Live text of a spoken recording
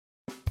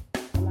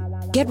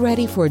Get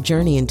ready for a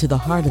journey into the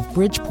heart of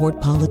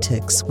Bridgeport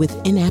politics with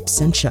In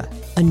Absentia,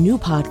 a new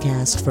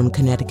podcast from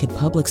Connecticut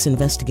Public's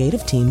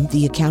investigative team,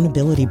 The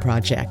Accountability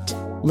Project.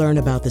 Learn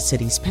about the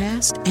city's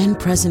past and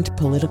present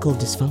political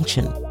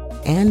dysfunction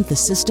and the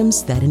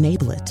systems that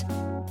enable it.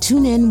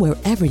 Tune in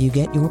wherever you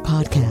get your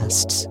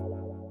podcasts.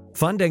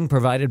 Funding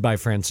provided by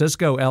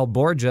Francisco L.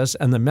 Borges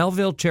and the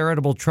Melville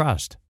Charitable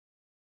Trust.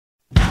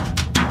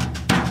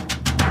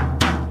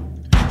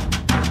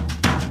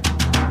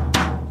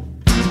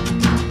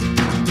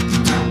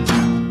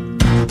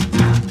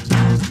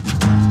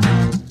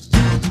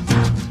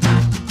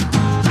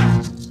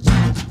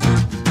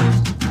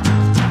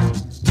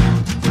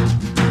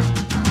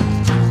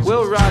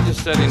 Will Rogers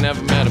said he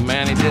never met a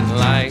man he didn't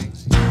like.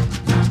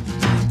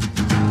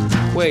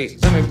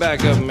 Wait, let me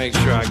back up and make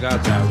sure I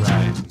got that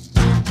right.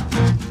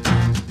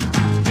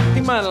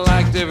 He might have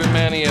liked every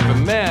man he ever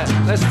met,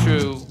 that's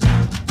true.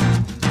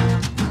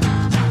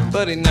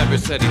 But he never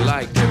said he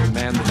liked every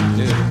man that he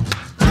knew.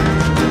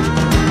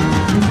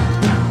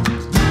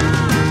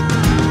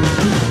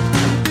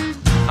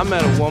 I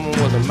met a woman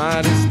with a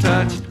Midas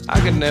touch. I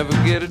could never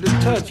get her to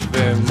touch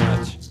very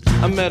much.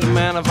 I met a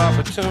man of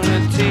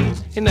opportunity.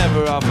 He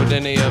never offered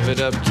any of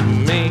it up to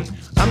me.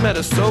 I met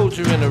a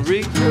soldier in a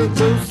recruit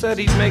who said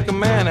he'd make a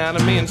man out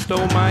of me and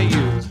stole my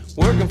youth.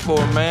 Working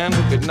for a man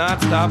who could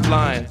not stop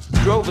lying.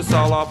 Drove us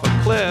all off a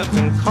cliff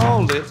and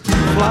called it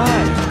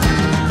flying.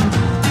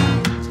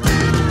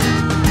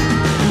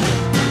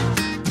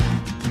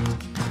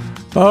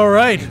 All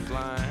right.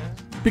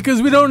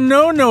 Because we don't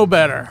know no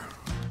better.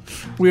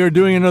 We are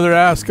doing another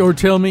Ask or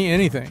Tell Me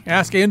Anything.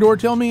 Ask and or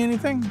tell me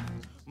anything?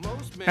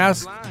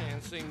 Ask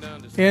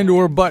and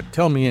or but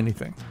tell me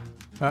anything.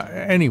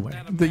 Anyway,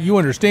 that you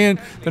understand.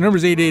 The number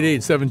is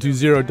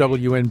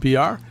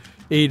 888-720-WNPR,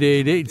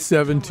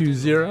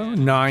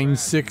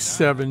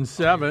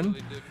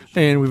 888-720-9677.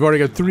 And we've already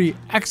got 3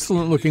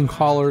 excellent-looking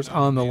callers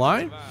on the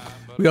line.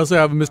 We also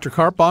have a Mr.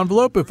 Carp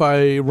envelope. If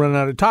I run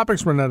out of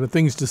topics, run out of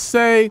things to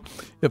say,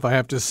 if I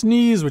have to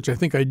sneeze, which I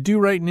think I do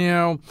right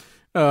now,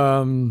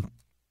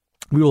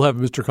 we will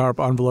have a Mr. Carp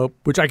envelope,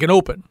 which I can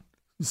open.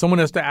 Someone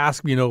has to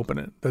ask me to open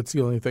it. That's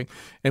the only thing.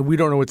 And we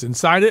don't know what's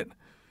inside it.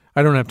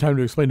 I don't have time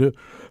to explain to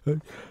it.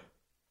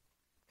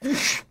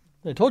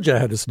 I told you I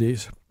had to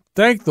sneeze.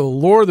 Thank the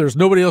Lord there's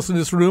nobody else in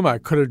this room. I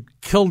could have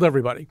killed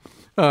everybody.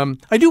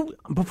 I do,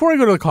 before I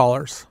go to the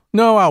callers,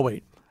 no, I'll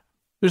wait.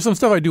 There's some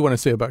stuff I do want to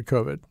say about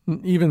COVID,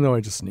 even though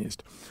I just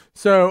sneezed.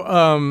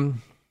 So,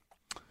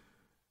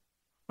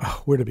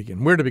 where to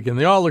begin?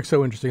 They all look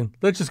so interesting.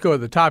 Let's just go at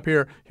the top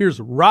here.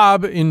 Here's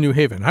Rob in New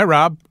Haven. Hi,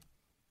 Rob.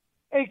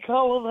 Hey,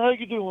 Colin, how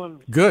you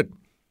doing? Good.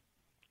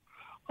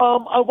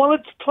 I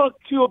wanted to talk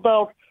to you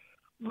about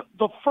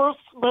the first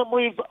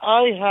memories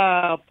I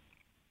have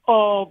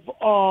of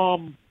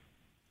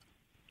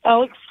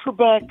Alex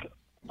Trebek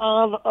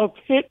on a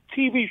hit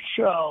TV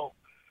show.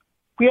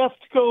 We have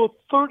to go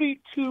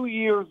 32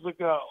 years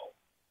ago.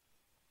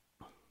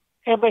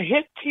 And the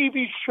hit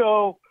TV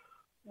show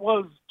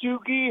was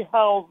Doogie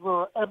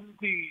Howser,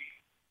 MD.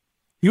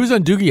 He was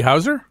on Doogie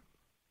Howser?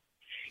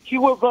 He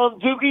was on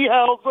Doogie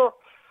Howser.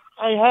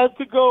 I had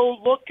to go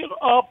look it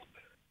up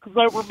because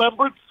I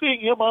remembered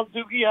seeing him on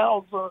Doogie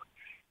Howser,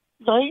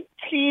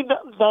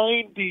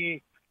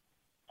 1990,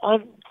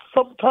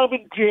 sometime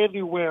in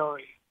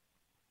January.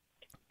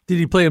 Did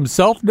he play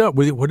himself? No.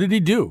 What did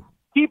he do?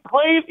 He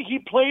played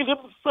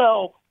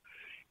himself,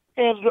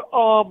 and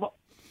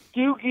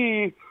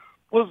Doogie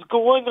was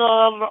going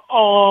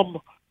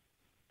on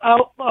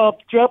out of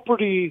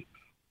Jeopardy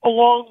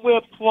along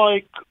with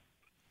like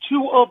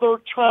 2 other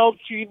child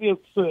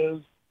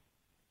geniuses,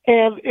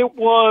 and it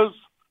was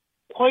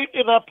quite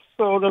an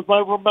episode as I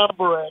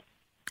remember it.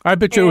 I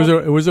bet you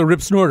it was a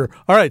rip snorter.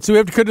 All right, so we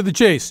have to cut to the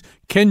chase.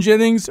 Ken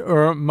Jennings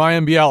or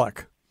Mayim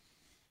Bialik?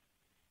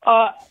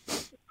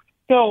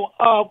 No,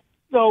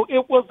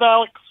 it was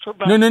Alex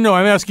Trebek. No,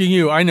 I'm asking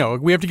you. I know.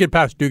 We have to get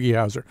past Doogie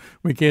Howser.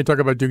 We can't talk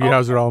about Doogie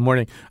Howser all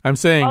morning. I'm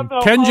saying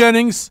Ken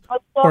Jennings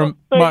or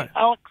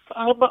Alex.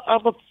 I'm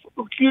a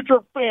huge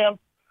fan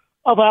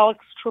of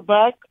Alex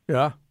Trebek.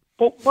 Yeah.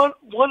 But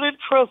one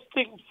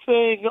interesting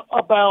thing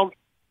about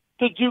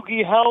the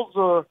Doogie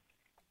Howser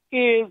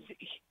is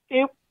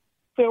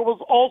there was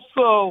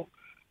also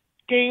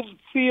game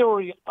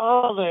theory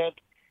on it,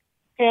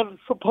 and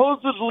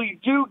supposedly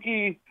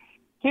Doogie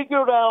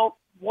figured out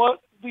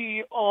what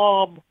the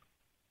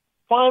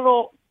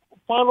final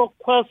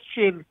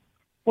question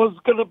was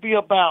going to be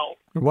about.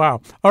 Wow.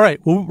 All right.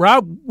 Well,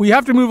 Rob, we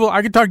have to move on.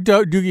 I could talk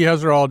Doogie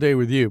Howser all day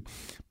with you,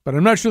 but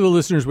I'm not sure the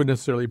listeners would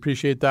necessarily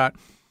appreciate that.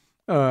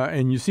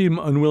 And you seem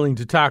unwilling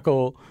to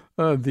tackle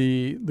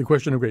the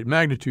question of great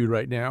magnitude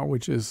right now,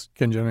 which is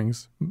Ken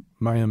Jennings,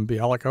 Mayim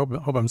Bialik. I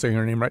hope I'm saying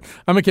her name right.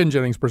 I'm a Ken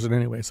Jennings person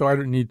anyway, so I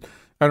don't need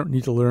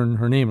to learn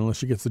her name unless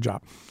she gets the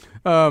job.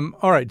 All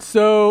right.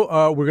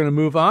 So we're going to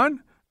move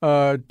on.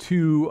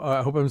 To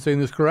I hope I'm saying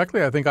this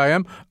correctly. I think I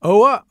am.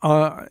 Oa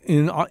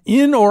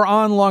in or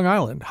on Long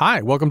Island.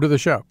 Hi, welcome to the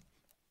show.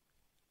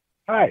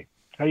 Hi,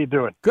 how you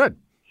doing? Good.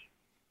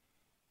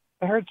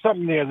 I heard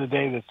something the other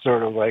day that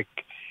sort of like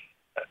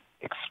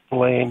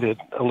explained it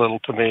a little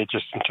to me,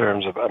 just in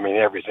terms of, I mean,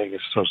 everything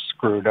is so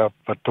screwed up.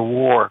 But the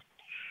war,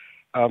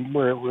 I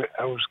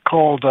was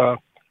called, the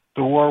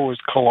war was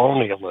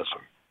colonialism.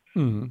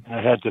 Mm-hmm.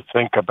 I had to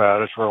think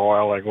about it for a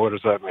while, like, what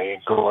does that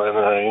mean?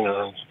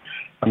 Going,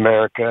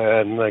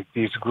 America and like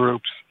these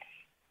groups.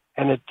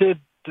 And it did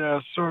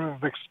sort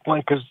of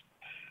explain, because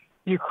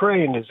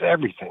Ukraine is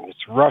everything.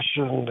 It's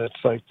Russian.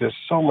 It's like there's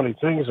so many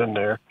things in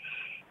there.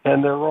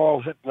 And they're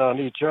all hitting on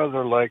each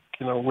other, like,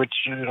 which,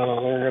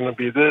 we're going to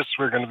be this,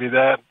 we're going to be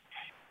that.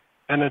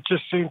 And it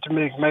just seemed to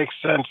me make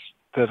sense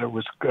that it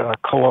was a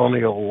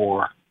colonial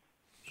war.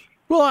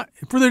 Well,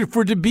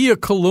 for it to be a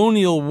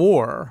colonial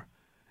war,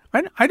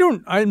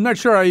 I'm not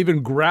sure I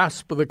even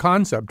grasp the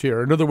concept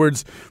here. In other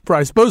words,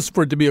 I suppose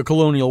for it to be a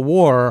colonial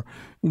war,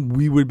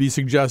 we would be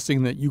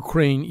suggesting that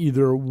Ukraine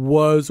either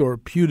was or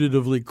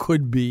putatively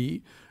could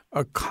be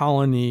a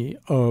colony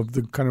of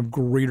the kind of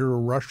greater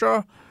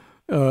Russia.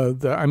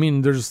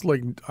 There's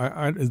like,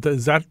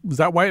 is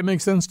that why it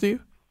makes sense to you?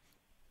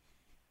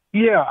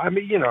 Yeah, I'm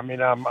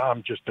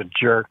just a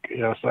jerk,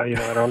 so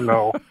I don't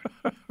know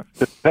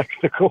the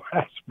technical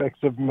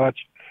aspects of much,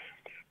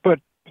 but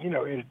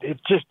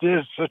it just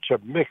is such a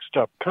mixed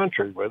up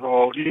country with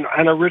all,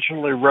 and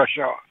originally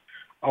Russia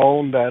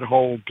owned that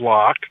whole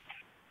block,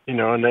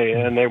 and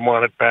they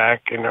want it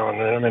back, and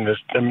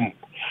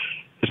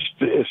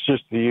it's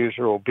just the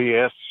usual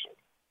BS.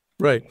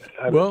 Right.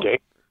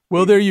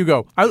 Well, there you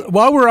go.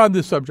 While we're on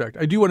this subject,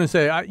 I do want to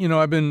say,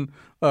 I've been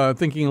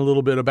thinking a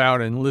little bit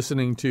about and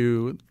listening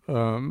to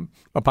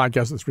a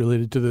podcast that's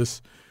related to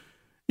this.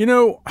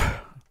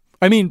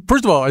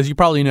 First of all, as you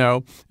probably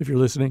know, if you're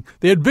listening,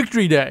 they had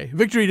Victory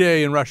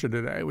Day in Russia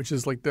today, which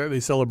is like they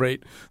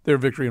celebrate their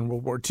victory in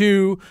World War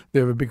II. They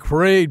have a big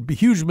parade,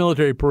 huge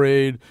military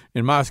parade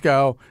in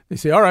Moscow. They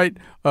say, all right,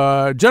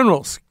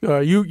 generals,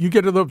 you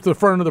get to the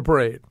front of the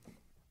parade.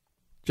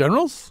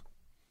 Generals?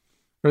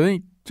 Are there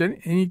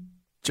any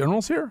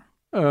generals here?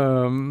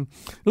 A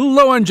little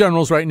low on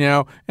generals right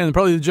now, and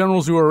probably the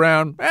generals who are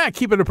around,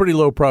 keep it a pretty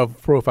low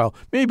profile,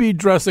 maybe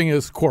dressing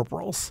as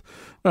corporals.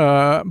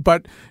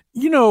 But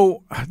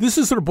this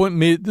is sort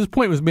of this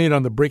point was made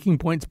on the Breaking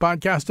Points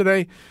podcast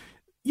today.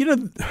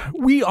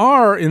 We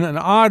are in an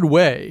odd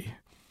way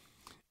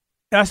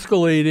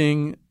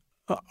escalating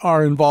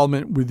our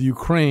involvement with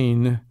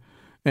Ukraine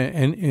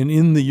and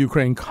in the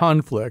Ukraine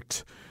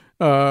conflict,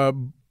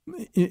 and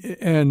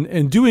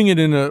doing it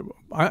in a.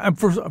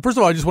 First of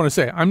all, I just want to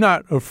say I'm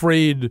not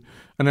afraid,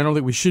 and I don't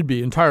think we should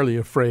be entirely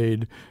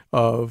afraid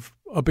of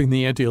upping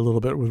the ante a little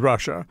bit with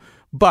Russia.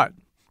 But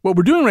what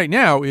we're doing right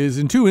now is,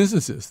 in two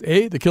instances,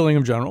 A, the killing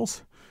of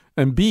generals,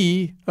 and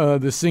B,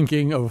 the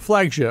sinking of a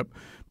flagship,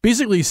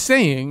 basically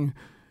saying,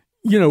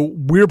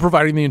 we're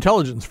providing the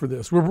intelligence for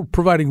this. We're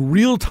providing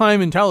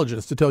real-time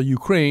intelligence to tell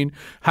Ukraine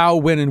how,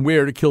 when, and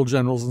where to kill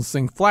generals and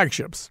sink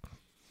flagships,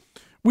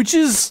 which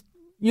is,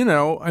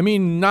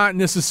 not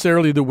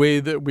necessarily the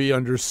way that we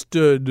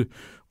understood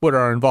what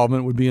our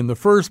involvement would be in the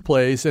first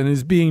place, and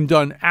is being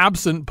done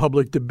absent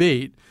public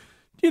debate.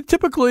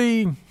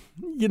 Typically,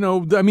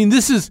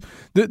 this is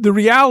the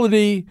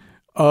reality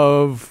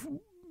of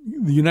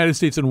the United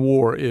States in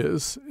war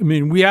is,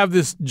 we have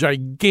this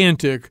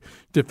gigantic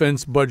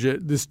defense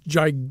budget, this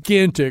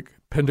gigantic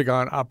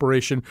Pentagon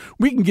operation.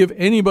 We can give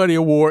anybody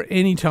a war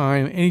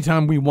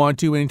anytime we want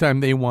to,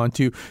 anytime they want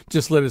to.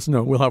 Just let us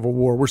know. We'll have a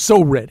war. We're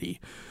so ready.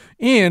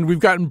 And we've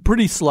gotten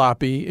pretty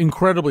sloppy,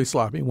 incredibly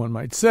sloppy, one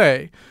might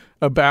say,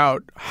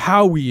 about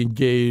how we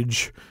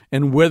engage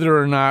and whether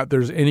or not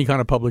there's any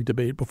kind of public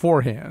debate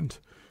beforehand.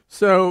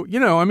 So,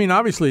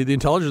 obviously the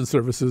intelligence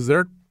services,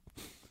 they're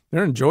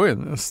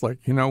enjoying this. Like,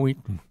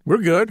 we're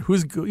good.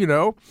 Who's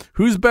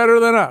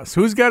better than us?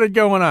 Who's got it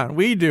going on?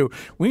 We do.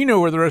 We know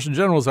where the Russian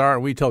generals are,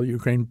 and we tell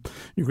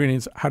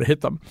Ukrainians how to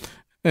hit them.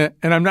 And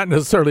I'm not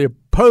necessarily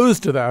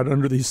opposed to that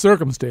under these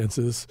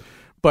circumstances,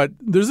 but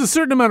there's a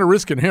certain amount of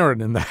risk inherent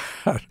in that.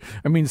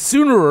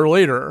 Sooner or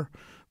later,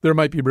 there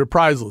might be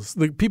reprisals.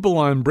 The people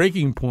on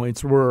Breaking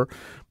Points were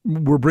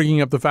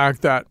bringing up the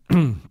fact that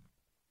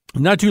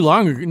not too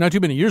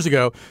many years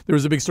ago, there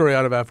was a big story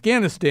out of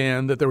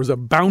Afghanistan that there was a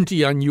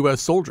bounty on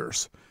U.S.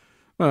 soldiers.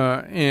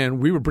 And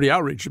we were pretty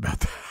outraged about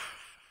that.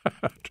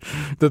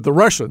 That the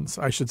Russians,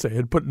 I should say,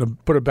 had put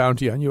a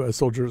bounty on U.S.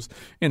 soldiers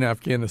in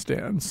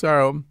Afghanistan.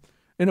 So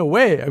in a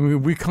way,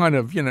 we kind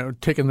of,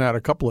 taken that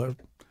a couple of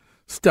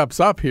steps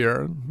up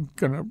here,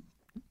 going to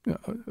not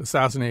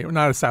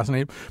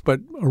assassinate, but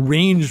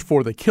arrange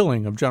for the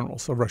killing of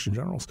Russian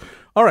generals.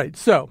 All right,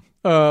 so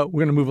we're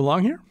going to move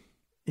along here.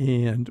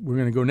 And we're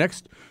going to go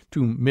next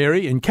to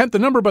Mary and Kent. The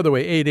number, by the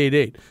way,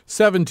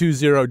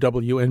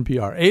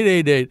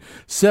 888-720-WNPR,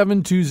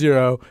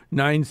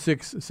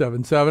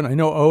 888-720-9677. I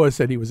know Oa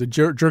said he was a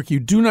jerk. You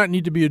do not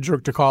need to be a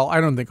jerk to call.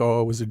 I don't think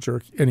Oa was a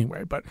jerk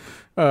anyway, but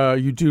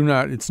you do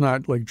not. It's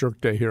not like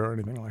jerk day here or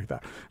anything like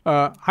that.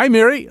 Hi,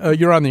 Mary.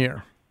 You're on the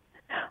air.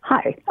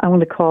 Hi. I want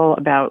to call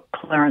about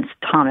Clarence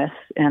Thomas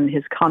and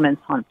his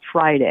comments on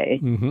Friday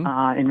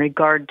in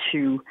regard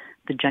to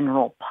the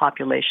general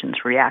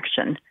population's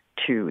reaction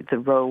to the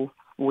Roe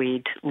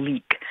Wade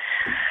leak.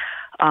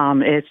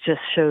 It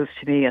just shows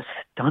to me a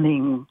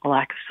stunning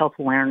lack of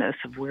self-awareness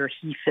of where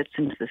he fits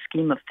into the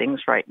scheme of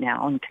things right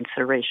now in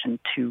consideration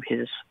to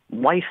his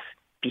wife's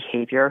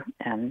behavior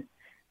and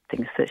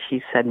things that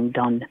she said and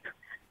done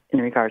in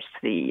regards to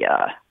the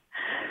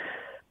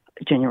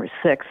January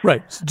 6th.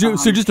 Right.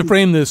 So just to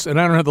frame this, and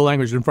I don't have the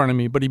language in front of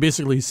me, but he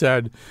basically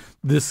said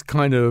this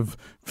kind of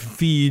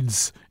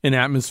feeds an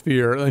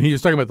atmosphere. And he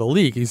was talking about the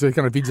leak. He said it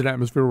kind of feeds an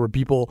atmosphere where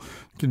people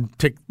can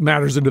take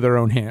matters into their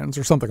own hands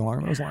or something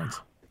along those lines.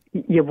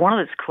 Yeah, one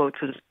of his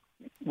quotes was,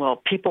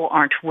 well, people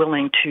aren't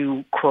willing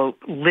to, quote,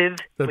 live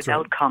with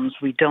outcomes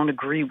we don't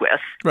agree with.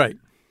 Right.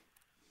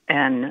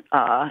 And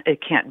it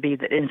can't be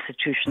that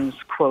institutions,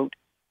 quote,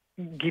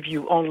 give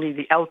you only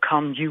the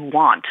outcome you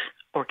want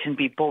or can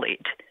be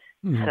bullied.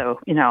 Mm-hmm. So,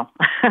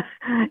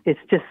 it's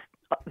just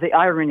the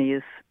irony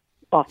is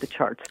off the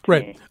charts to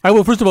right. me. I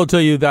will first of all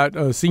tell you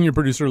that senior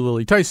producer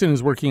Lily Tyson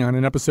is working on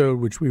an episode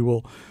which we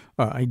will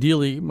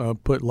ideally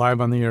put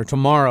live on the air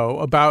tomorrow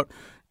about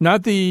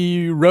not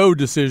the Roe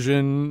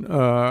decision,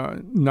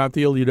 not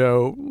the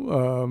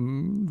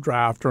Alito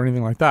draft or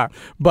anything like that,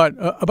 but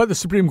about the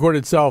Supreme Court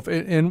itself.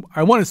 And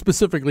I want to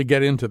specifically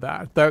get into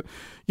that. That,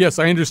 yes,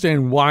 I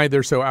understand why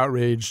they're so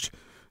outraged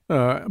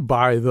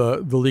by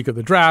the leak of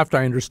the draft.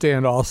 I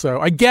understand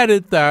also, I get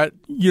it that,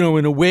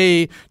 in a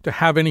way to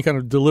have any kind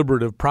of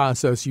deliberative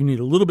process, you need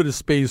a little bit of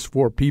space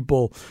for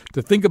people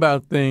to think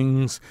about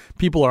things.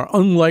 People are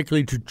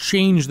unlikely to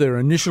change their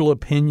initial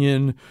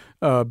opinion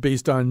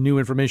based on new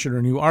information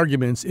or new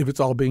arguments if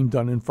it's all being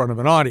done in front of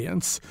an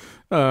audience.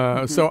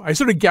 So I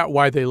sort of get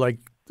why they like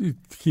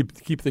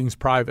keep things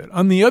private.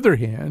 On the other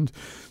hand,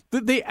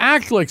 they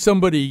act like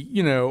somebody,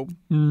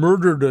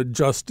 murdered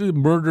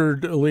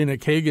Elena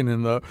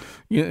Kagan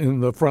in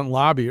the front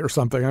lobby or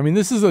something. I mean,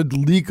 this is a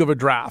leak of a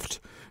draft.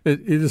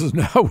 It is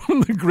now one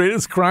of the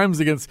greatest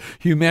crimes against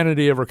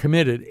humanity ever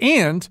committed.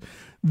 And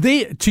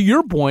they, to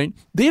your point,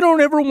 they don't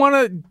ever want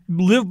to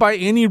live by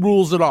any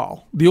rules at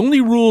all. The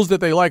only rules that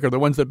they like are the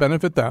ones that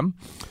benefit them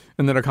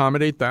and that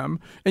accommodate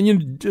them.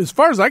 And as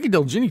far as I can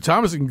tell, Ginny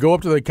Thomas can go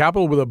up to the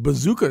Capitol with a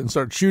bazooka and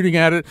start shooting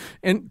at it,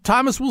 and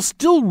Thomas will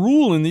still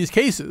rule in these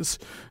cases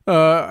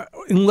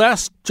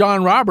unless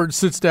John Roberts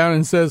sits down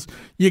and says,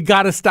 you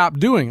got to stop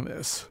doing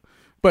this.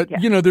 But,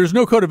 there's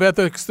no code of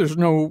ethics, there's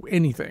no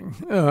anything.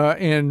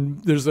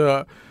 And there's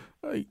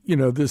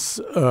there's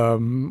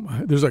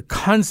a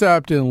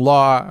concept in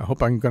law. I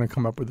hope I'm going to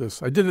come up with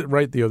this. I did it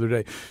right the other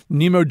day.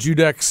 Nemo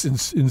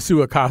judex in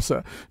sua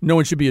causa. No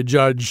one should be a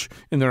judge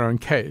in their own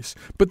case.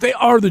 But they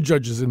are the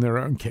judges in their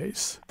own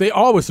case. They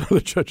always are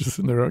the judges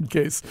in their own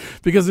case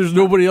because there's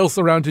nobody else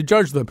around to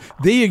judge them.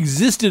 They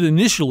existed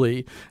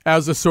initially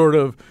as a sort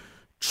of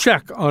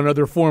check on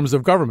other forms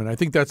of government. I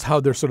think that's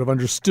how they're sort of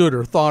understood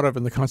or thought of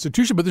in the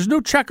Constitution, but there's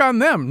no check on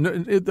them.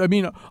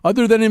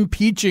 Other than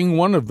impeaching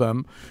one of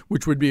them,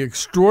 which would be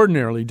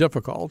extraordinarily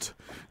difficult,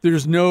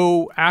 there's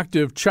no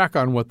active check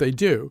on what they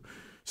do.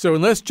 So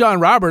unless John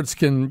Roberts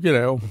can,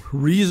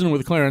 reason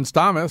with Clarence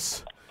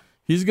Thomas,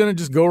 he's going to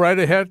just go right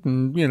ahead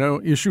and,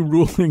 issue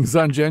rulings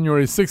on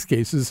January 6th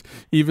cases,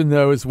 even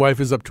though his wife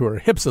is up to her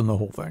hips in the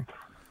whole thing.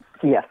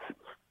 Yes.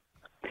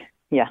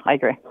 Yeah, I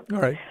agree.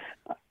 All right.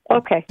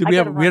 Okay. We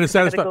had a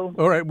satisfy.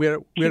 All right.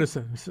 You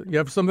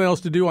have something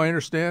else to do. I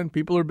understand.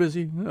 People are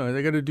busy.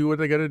 They got to do what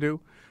they got to do.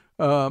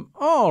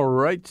 All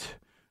right.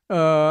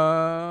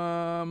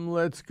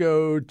 Let's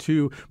go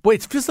to. Boy,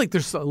 it feels like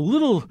there's a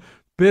little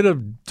bit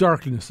of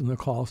darkness in the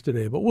calls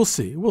today, but we'll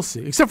see. We'll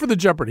see. Except for the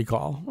Jeopardy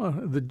call,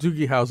 the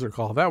Doogie Howser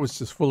call. That was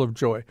just full of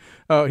joy.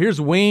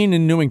 Here's Wayne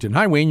in Newington.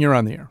 Hi, Wayne. You're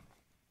on the air.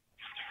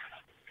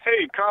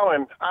 Hey,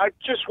 Colin. I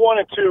just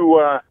wanted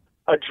to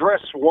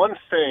address one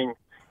thing.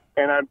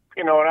 And I'll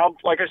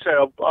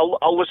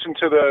listen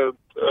to the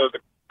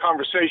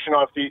conversation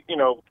off the,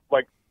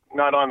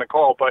 not on the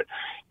call, but,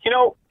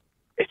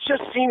 it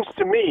just seems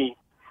to me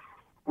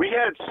we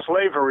had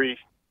slavery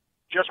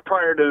just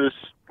prior to this,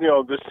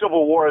 the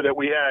Civil War that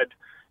we had,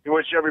 in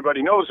which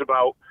everybody knows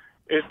about.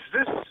 Is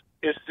this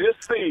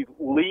the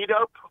lead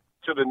up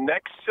to the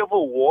next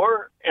Civil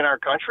War in our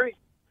country?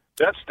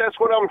 That's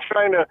what I'm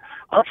trying to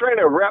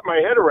wrap my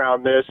head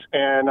around this,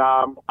 and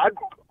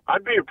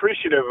I'd be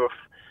appreciative of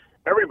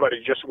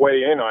everybody just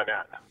weigh in on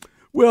that.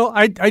 Well,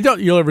 I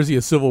doubt you'll ever see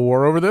a civil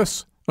war over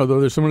this, although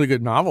there's some really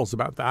good novels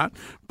about that.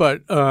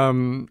 But,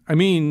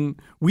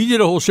 we did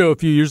a whole show a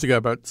few years ago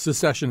about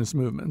secessionist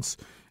movements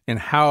and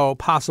how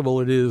possible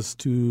it is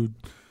to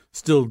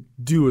still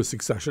do a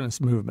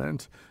secessionist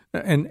movement.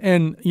 And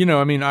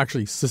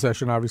actually,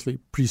 secession obviously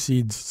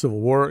precedes civil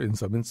war in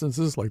some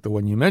instances, like the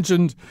one you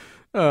mentioned.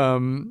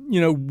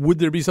 Would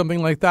there be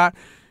something like that?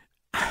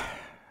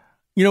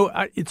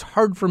 It's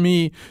hard for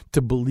me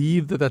to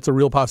believe that that's a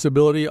real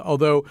possibility,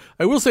 although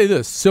I will say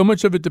this. So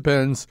much of it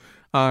depends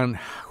on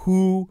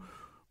who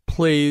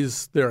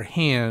plays their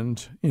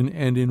hand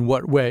and in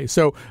what way.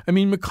 So,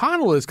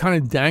 McConnell is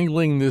kind of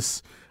dangling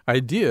this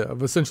idea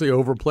of essentially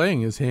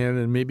overplaying his hand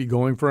and maybe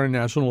going for a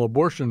national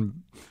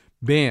abortion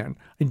ban.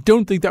 I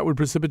don't think that would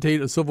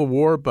precipitate a civil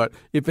war, but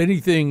if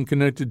anything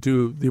connected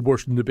to the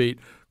abortion debate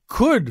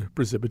could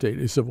precipitate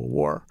a civil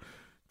war,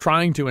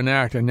 trying to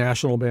enact a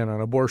national ban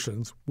on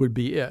abortions would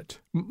be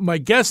it. My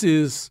guess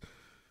is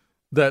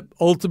that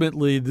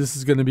ultimately this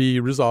is going to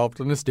be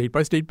resolved on a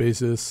state-by-state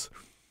basis.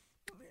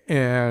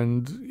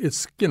 And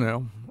it's,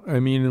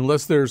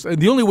 unless there's –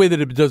 the only way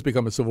that it does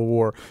become a civil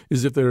war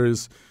is if there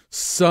is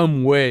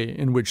some way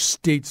in which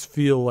states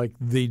feel like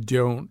they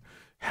don't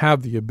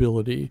have the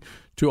ability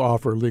to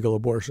offer legal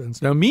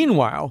abortions. Now,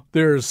 meanwhile,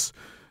 there's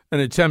an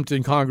attempt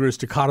in Congress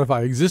to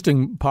codify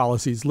existing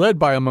policies led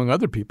by, among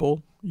other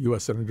people,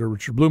 U.S. Senator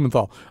Richard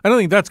Blumenthal. I don't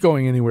think that's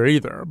going anywhere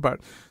either. But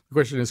the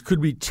question is,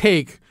 could we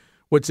take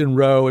what's in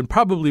Roe and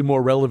probably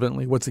more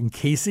relevantly what's in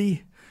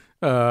Casey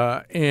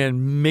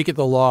and make it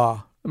the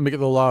law? Make it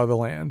the law of the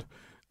land.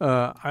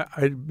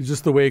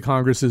 Just the way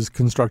Congress is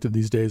constructed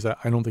these days, I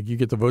don't think you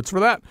get the votes for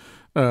that.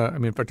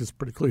 In fact, it's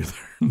pretty clear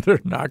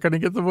they're not going to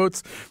get the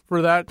votes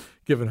for that,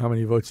 given how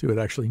many votes you would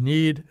actually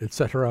need, et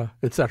cetera,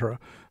 et cetera.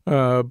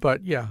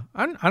 But yeah,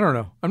 I don't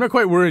know. I'm not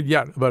quite worried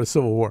yet about a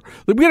civil war.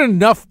 We got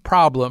enough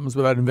problems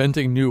without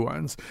inventing new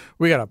ones.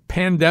 We got a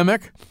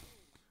pandemic.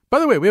 By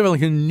the way, we have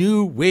like a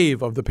new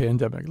wave of the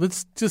pandemic.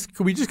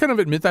 Can we just kind of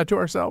admit that to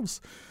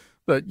ourselves?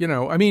 That,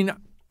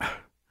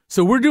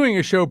 so we're doing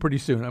a show pretty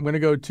soon. I'm going to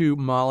go to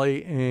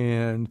Molly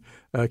and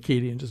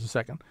Katie in just a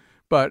second.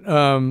 But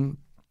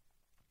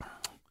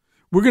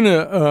we're going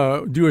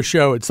to do a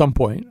show at some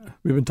point.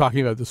 We've been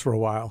talking about this for a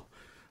while,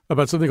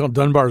 about something called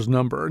Dunbar's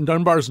number. And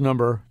Dunbar's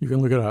number, you can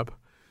look it up.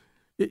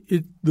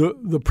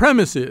 The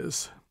premise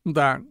is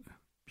that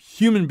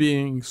human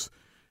beings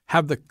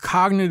have the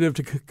cognitive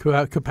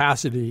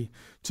capacity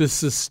to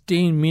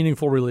sustain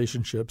meaningful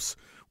relationships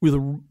with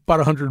about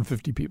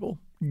 150 people.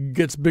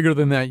 Gets bigger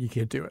than that, you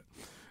can't do it.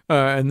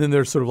 And then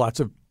there's sort of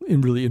lots of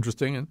really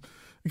interesting and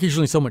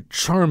occasionally somewhat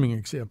charming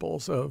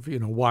examples of,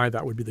 why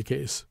that would be the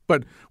case.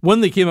 But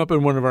one that came up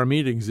in one of our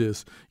meetings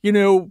is,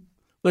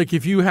 like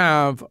if you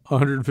have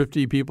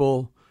 150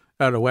 people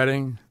at a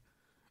wedding,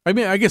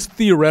 I guess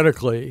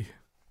theoretically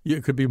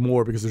it could be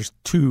more because there's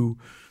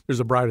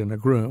a bride and a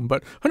groom,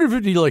 but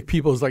 150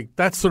 people is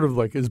that's sort of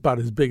is about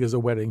as big as a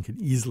wedding can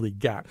easily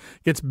get.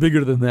 It gets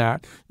bigger than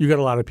that. You got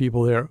a lot of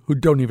people there who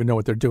don't even know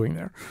what they're doing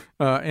there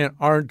and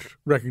aren't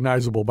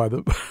recognizable by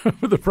the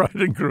the bride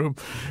and groom.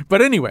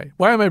 But anyway,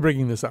 why am I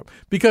bringing this up?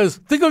 Because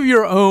think of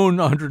your own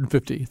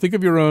 150. Think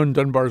of your own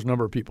Dunbar's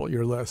number of people,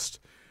 your list.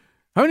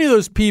 How many of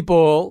those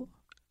people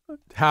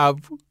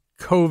have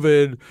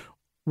COVID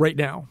right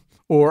now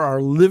or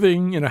are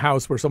living in a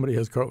house where somebody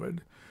has COVID?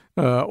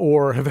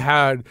 Or have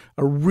had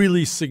a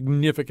really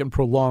significant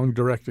prolonged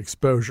direct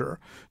exposure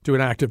to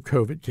an active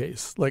COVID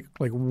case, like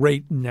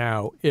right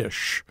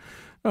now-ish.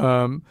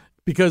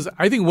 Because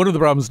I think one of the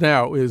problems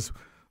now is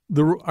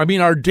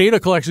our data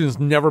collection has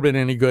never been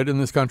any good in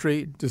this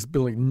country, just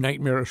been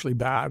nightmarishly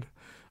bad.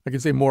 I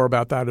can say more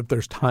about that if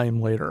there's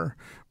time later.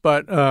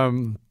 But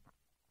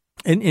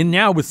and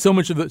now with so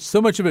much of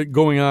it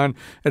going on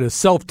at a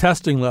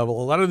self-testing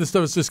level, a lot of this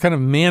stuff is just kind of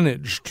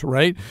managed,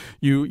 right?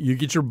 You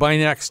get your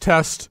Binax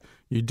test,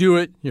 you do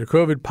it, you're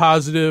COVID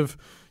positive,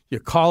 you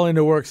call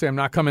into work, say I'm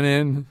not coming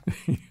in,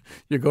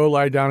 you go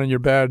lie down in your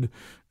bed,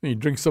 you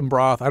drink some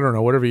broth, I don't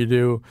know, whatever you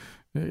do,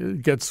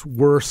 it gets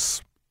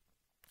worse.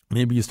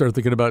 Maybe you start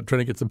thinking about trying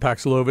to get some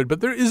Paxlovid,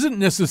 but there isn't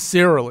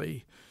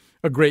necessarily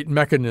a great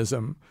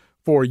mechanism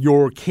for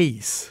your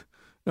case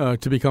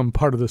to become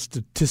part of the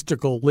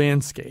statistical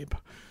landscape.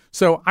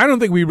 So I don't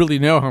think we really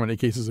know how many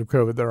cases of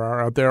COVID there are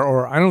out there,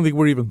 or I don't think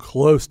we're even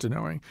close to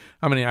knowing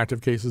how many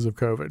active cases of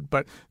COVID.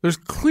 But there's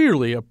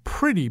clearly a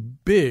pretty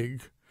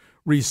big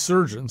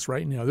resurgence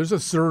right now. There's a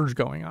surge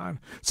going on.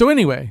 So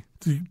anyway,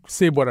 to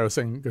say what I was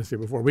going to say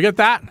before, we got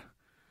that.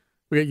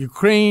 We got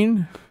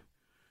Ukraine.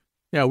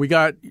 Yeah, we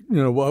got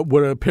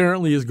what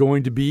apparently is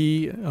going to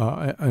be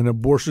an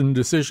abortion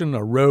decision,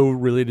 a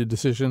Roe-related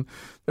decision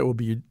that will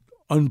be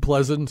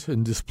unpleasant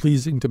and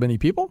displeasing to many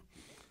people.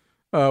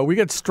 We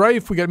got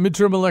strife. We got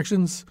midterm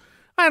elections.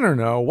 I don't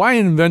know. Why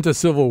invent a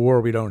civil war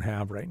we don't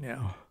have right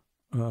now?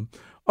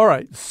 All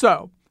right.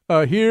 So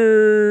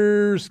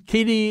here's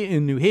Katie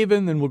in New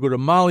Haven. Then we'll go to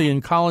Molly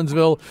in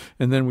Collinsville.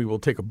 And then we will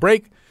take a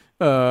break.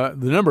 The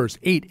number is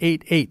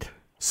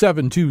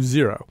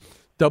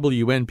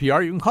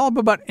 888-720-WNPR. You can call up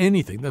about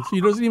anything. It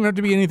doesn't even have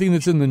to be anything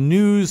that's in the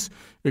news.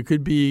 It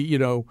could be,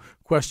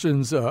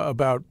 questions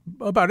about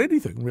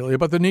anything, really,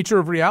 about the nature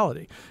of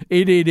reality.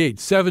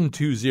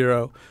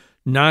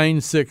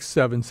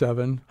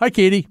 888-720-9677. Hi,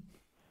 Katie.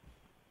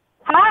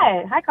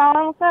 Hi,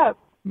 Colin. What's up?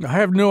 I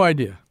have no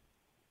idea.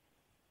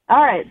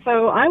 All right,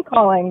 so I'm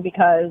calling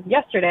because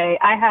yesterday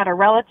I had a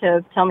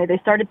relative tell me they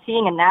started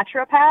seeing a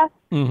naturopath,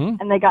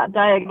 and they got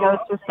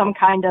diagnosed with some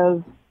kind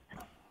of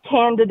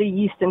candida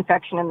yeast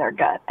infection in their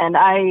gut. And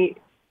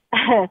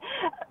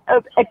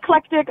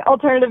eclectic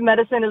alternative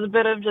medicine is a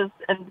bit of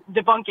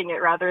debunking it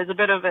rather is a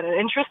bit of an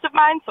interest of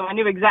mine. So I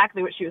knew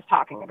exactly what she was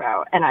talking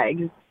about, and I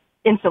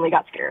instantly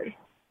got scared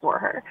for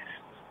her.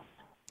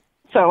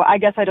 So I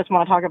guess I just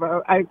want to talk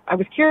about, I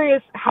was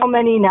curious how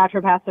many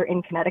naturopaths are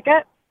in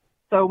Connecticut.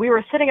 So we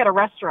were sitting at a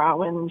restaurant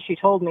when she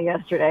told me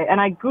yesterday, and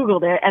I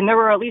Googled it, and there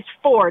were at least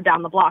 4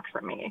 down the block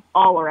from me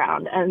all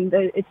around. And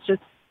it's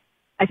just,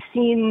 I've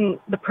seen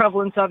the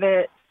prevalence of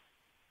it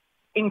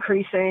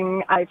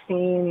increasing. I've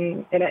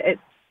seen it.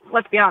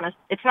 Let's be honest,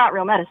 it's not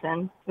real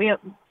medicine. We have,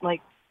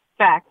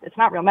 fact, it's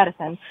not real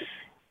medicine.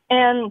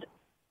 And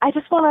I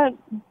just want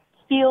to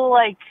feel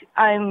like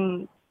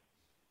I'm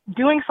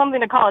doing something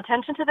to call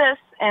attention to this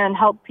and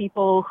help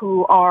people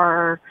who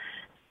are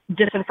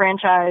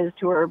disenfranchised,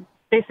 who are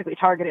basically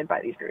targeted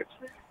by these groups.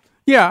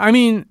 Yeah, I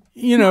mean,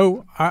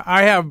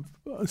 I have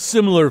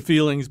similar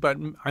feelings, but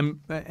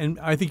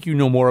I think you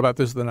know more about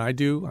this than I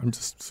do. I'm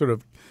just sort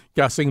of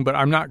guessing, but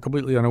I'm not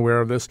completely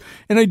unaware of this.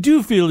 And I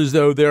do feel as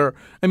though there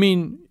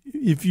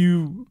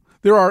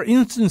are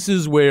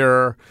instances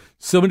where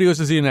somebody goes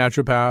to see a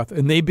naturopath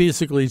and they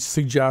basically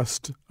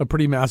suggest a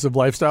pretty massive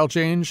lifestyle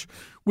change,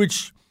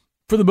 which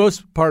for the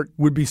most part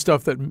would be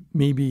stuff that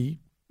maybe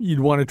you'd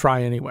want to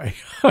try anyway,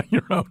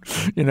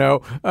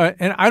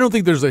 and I don't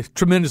think there's a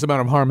tremendous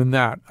amount of harm in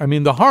that. I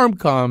mean, the harm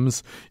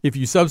comes if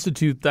you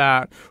substitute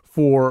that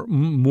for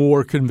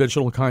more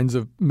conventional kinds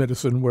of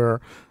medicine where,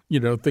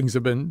 things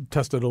have been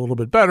tested a little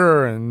bit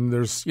better. And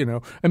there's,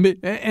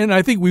 and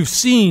I think we've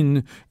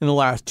seen in the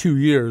last 2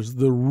 years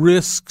the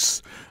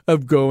risks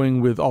of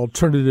going with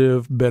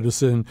alternative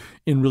medicine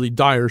in really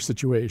dire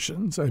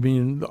situations. I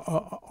mean,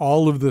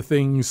 all of the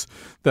things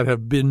that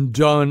have been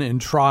done and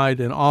tried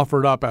and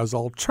offered up as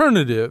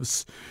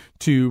alternatives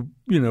to,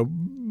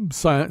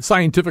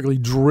 scientifically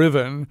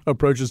driven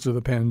approaches to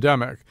the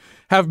pandemic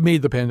have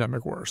made the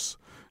pandemic worse.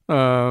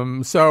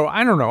 So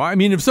I don't know. I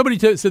mean, if somebody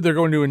said they're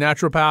going to a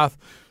naturopath,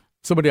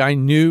 somebody I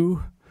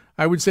knew,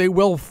 I would say,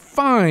 well,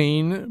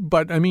 fine.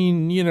 But I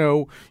mean,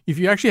 if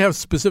you actually have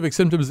specific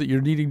symptoms that you're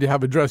needing to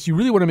have addressed, you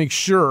really want to make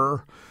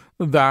sure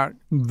that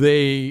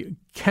they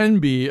can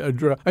be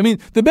addressed. I mean,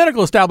 the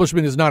medical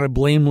establishment is not a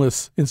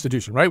blameless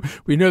institution, right?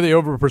 We know they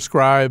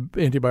overprescribe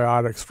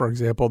antibiotics, for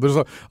example. There's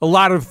a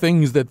lot of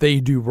things that they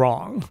do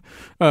wrong.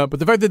 But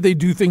the fact that they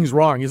do things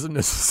wrong isn't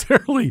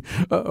necessarily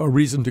a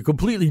reason to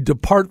completely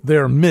depart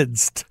their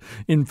midst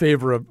in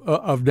favor of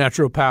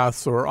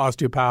naturopaths or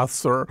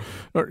osteopaths or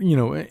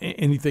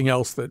anything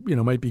else that,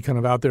 might be kind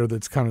of out there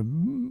that's kind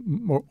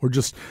of, or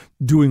just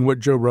doing what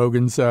Joe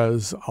Rogan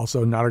says,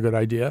 also not a good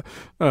idea.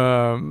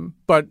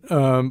 But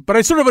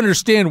I sort of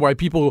understand why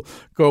people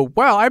go,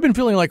 wow, I've been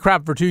feeling like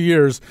crap for 2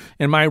 years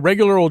and my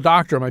regular old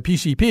doctor, my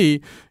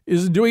PCP,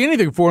 isn't doing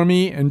anything for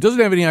me and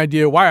doesn't have any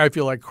idea why I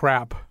feel like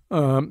crap.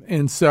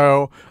 And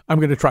so I'm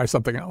going to try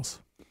something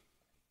else.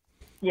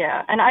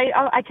 Yeah, and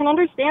I can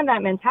understand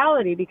that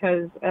mentality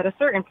because at a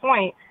certain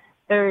point,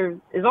 there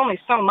is only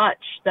so much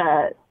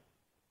that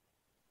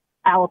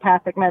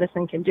allopathic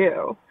medicine can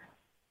do.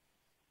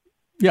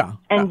 Yeah.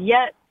 And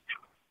yet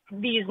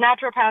these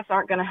naturopaths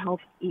aren't going to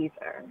help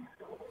either.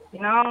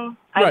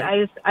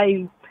 Right.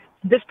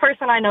 This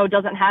person I know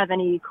doesn't have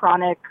any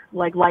chronic,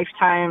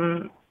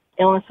 lifetime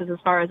illnesses as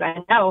far as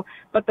I know,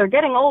 but they're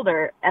getting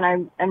older, and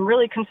I'm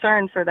really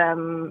concerned for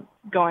them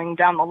going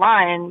down the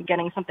line,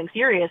 getting something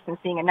serious and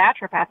seeing a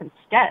naturopath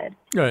instead.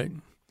 Right.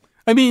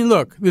 I mean,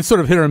 look, it's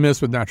sort of hit or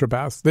miss with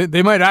naturopaths.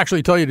 They might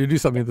actually tell you to do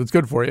something that's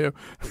good for you.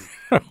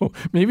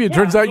 Maybe it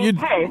turns out you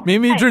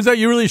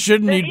really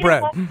shouldn't eat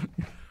bread.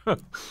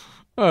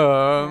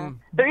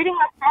 They're eating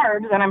less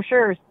carbs, and I'm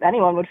sure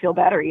anyone would feel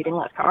better eating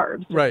less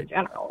carbs in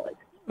general.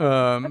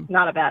 That's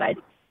not a bad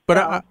idea.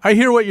 But I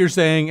hear what you're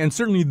saying, and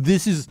certainly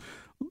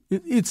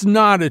it's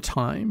not a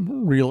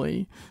time,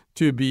 really,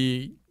 to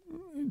be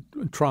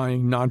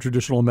trying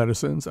non-traditional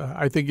medicines.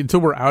 I think until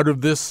we're out of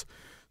this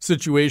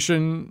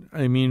situation,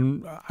 I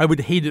mean, I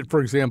would hate it, for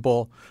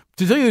example.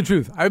 To tell you the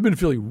truth, I've been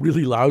feeling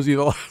really lousy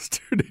the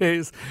last 2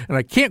 days, and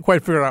I can't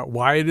quite figure out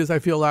why it is I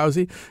feel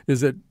lousy.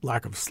 Is it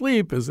lack of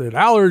sleep? Is it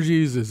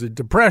allergies? Is it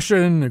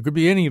depression? It could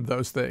be any of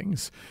those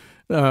things.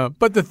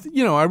 But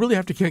I really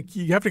have to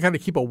kind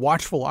of keep a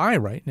watchful eye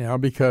right now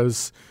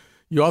because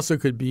you also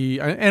could be,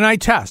 and I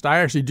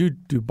actually do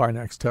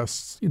Binax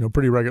tests,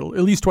 pretty regularly,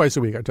 at least twice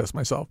a week. I test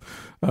myself,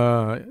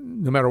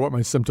 no matter what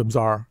my symptoms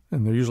are,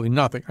 and they're usually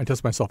nothing. I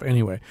test myself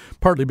anyway,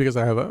 partly because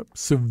I have a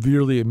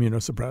severely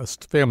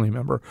immunosuppressed family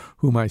member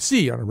whom I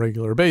see on a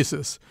regular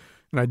basis,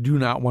 and I do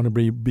not want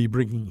to be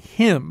bringing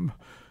him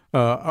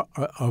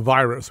a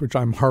virus which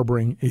I'm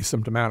harboring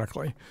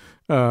asymptomatically.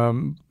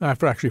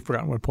 I've actually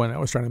forgotten what point I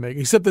was trying to make,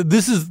 except that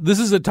this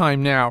is a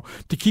time now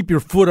to keep your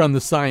foot on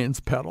the science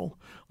pedal.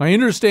 I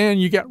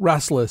understand you get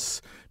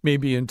restless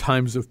maybe in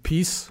times of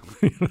peace,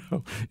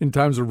 in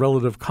times of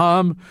relative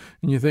calm,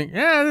 and you think,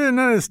 none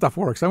of this stuff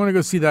works. I want to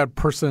go see that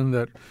person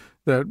that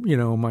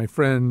my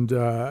friend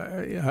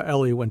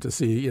Ellie went to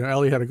see.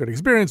 Ellie had a good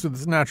experience with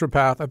this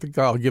naturopath. I think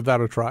I'll give that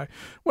a try.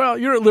 Well,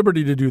 you're at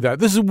liberty to do that.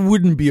 This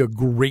wouldn't be a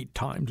great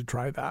time to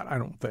try that, I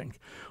don't think.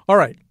 All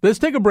right, let's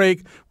take a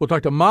break. We'll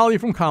talk to Molly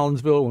from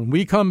Collinsville. When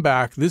we come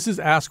back, this is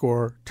Ask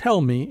or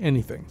Tell Me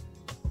Anything.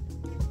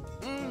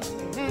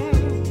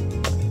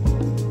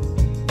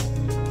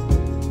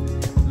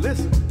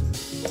 Listen,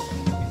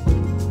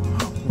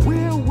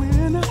 we're a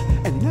winner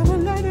and never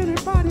let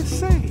anybody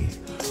say,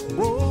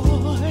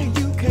 boy,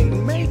 you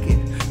can't make it,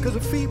 cause a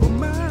feeble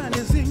mind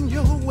is in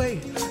your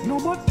way. No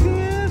more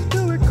tears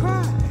do we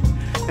cry,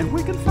 and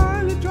we can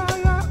finally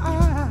dry our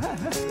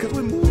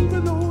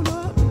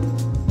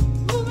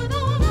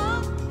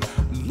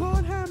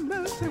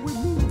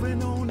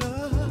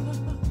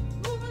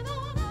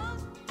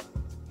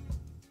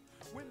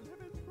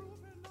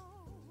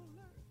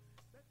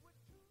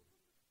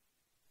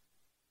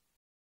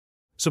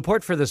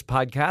Support for this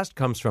podcast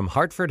comes from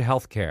Hartford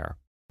Healthcare.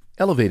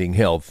 Elevating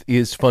Health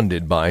is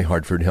funded by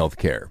Hartford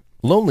Healthcare.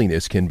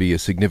 Loneliness can be a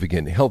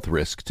significant health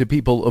risk to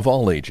people of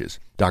all ages.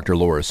 Dr.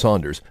 Laura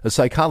Saunders, a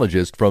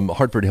psychologist from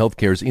Hartford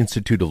Healthcare's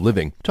Institute of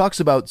Living,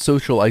 talks about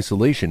social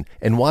isolation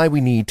and why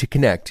we need to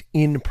connect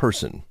in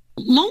person.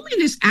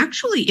 Loneliness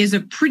actually is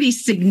a pretty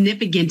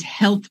significant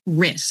health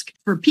risk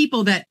for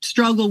people that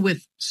struggle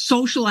with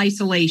social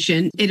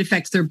isolation. It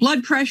affects their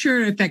blood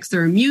pressure, it affects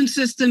their immune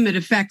system, it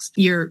affects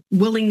your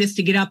willingness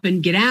to get up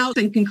and get out,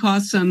 and can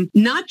cause some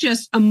not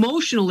just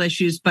emotional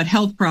issues, but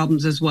health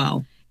problems as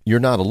well. You're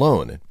not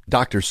alone.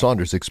 Dr.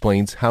 Saunders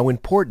explains how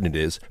important it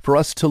is for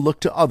us to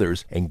look to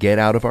others and get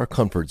out of our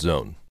comfort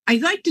zone. I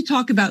like to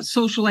talk about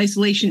social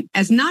isolation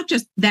as not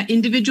just that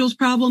individual's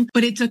problem,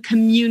 but it's a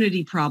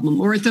community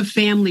problem or it's a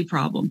family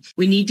problem.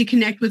 We need to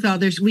connect with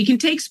others. We can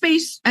take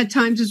space at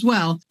times as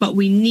well, but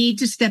we need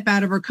to step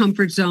out of our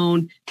comfort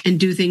zone and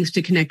do things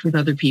to connect with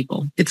other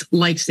people. It's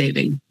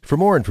life-saving. For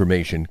more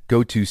information,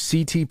 go to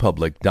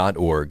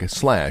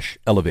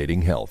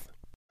ctpublic.org/elevatinghealth.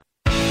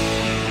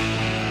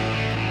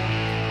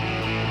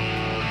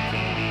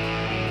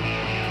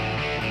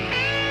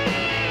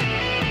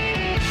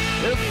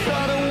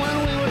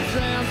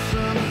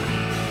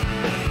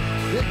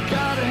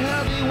 Got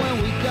heavy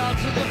when we got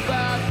to the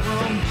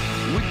bathroom.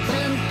 We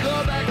didn't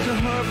go back to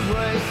her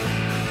place.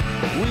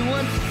 We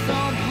went to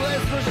some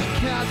place where she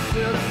can't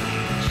sit.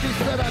 She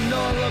said, I know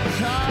I look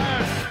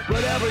tired,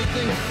 but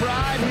everything's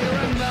fried here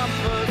in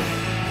Memphis.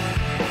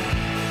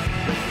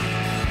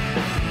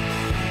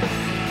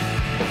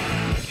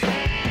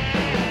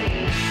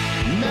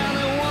 Man,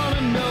 I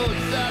want to know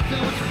exactly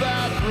which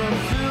bathroom,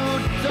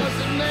 dude. Does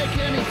it make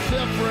any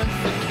difference?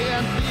 It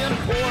can't be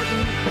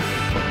important.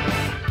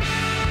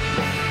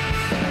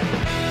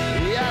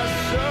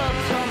 Sure,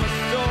 I'll tell my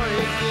story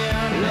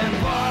again. In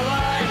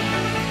barlight,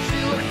 she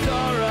looked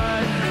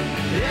alright.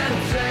 In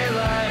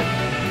daylight,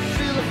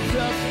 she looked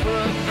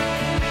desperate.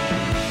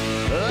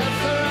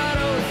 That's alright,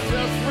 I was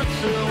desperate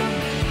too.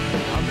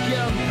 I'm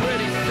getting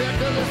pretty sick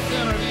of this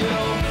interview.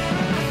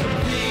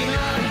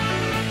 Subpoena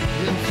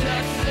in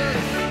Texas,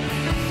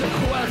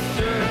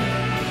 sequestered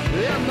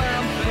in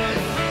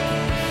Memphis.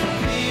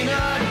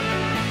 Subpoena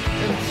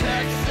in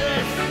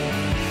Texas,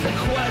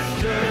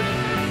 sequestered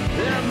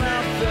in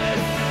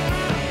Memphis.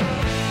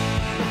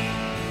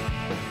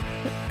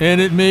 And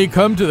it may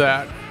come to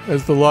that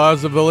as the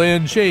laws of the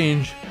land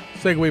change.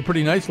 Segue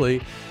pretty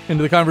nicely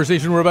into the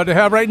conversation we're about to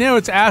have right now.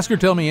 It's Ask or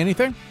Tell Me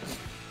Anything.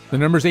 The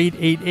number's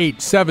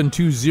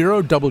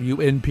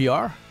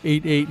 888-720-WNPR,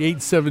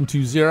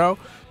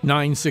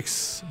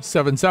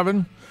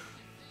 888-720-9677,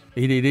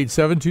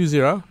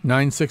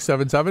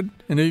 888-720-9677.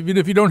 And even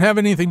if you don't have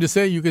anything to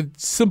say, you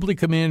could simply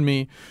command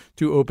me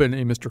to open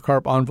a Mr.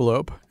 Karp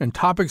envelope, and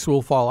topics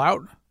will fall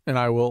out, and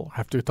I will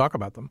have to talk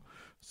about them.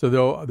 So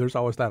there's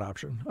always that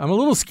option. I'm a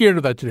little scared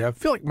of that today. I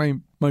feel like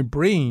my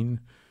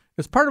brain,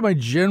 as part of my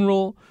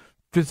general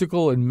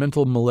physical and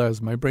mental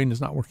malaise, my brain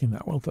is not working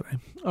that well today.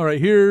 All right,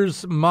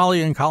 here's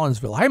Molly in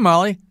Collinsville. Hi,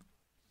 Molly.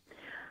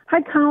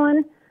 Hi,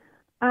 Colin.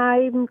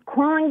 I'm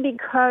calling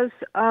because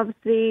of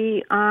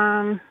the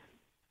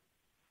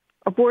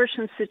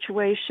abortion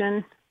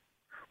situation.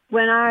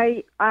 When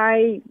I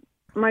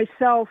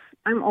myself,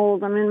 I'm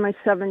old, I'm in my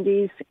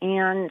 70s,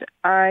 and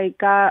I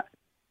got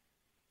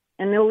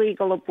an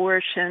illegal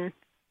abortion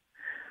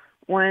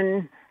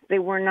when they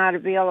were not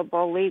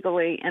available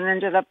legally and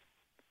ended up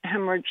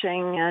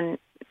hemorrhaging and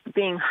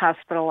being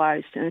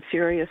hospitalized and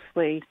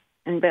seriously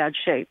in bad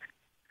shape.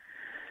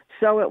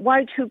 So at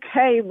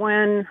Y2K,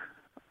 when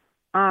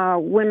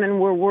women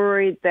were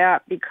worried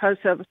that because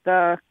of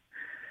the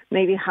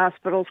maybe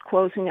hospitals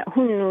closing,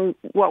 who knew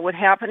what would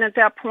happen at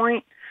that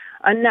point,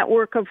 a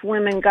network of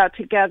women got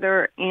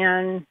together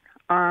and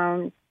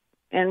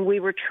we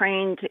were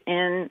trained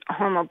in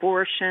home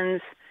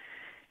abortions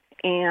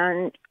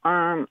and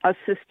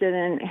assisted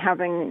in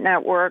having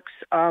networks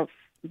of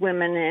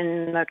women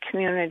in the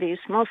communities,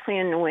 mostly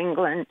in New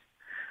England,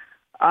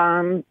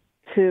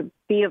 to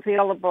be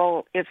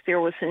available if there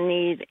was a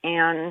need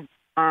and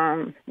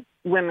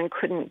women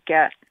couldn't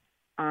get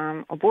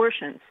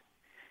abortions.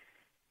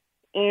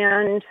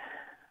 And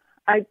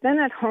I've been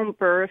at home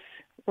births,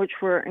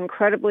 which were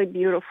incredibly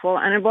beautiful,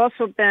 and I've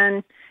also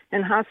been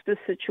in hospice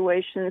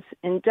situations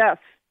in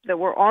deaths that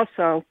were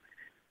also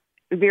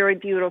very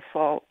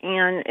beautiful.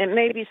 And it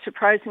may be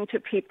surprising to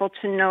people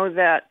to know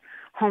that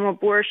home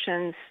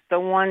abortions, the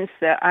ones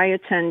that I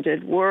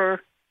attended, were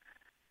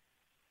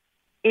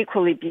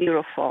equally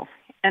beautiful.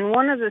 And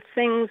one of the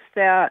things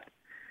that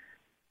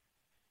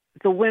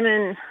the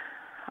women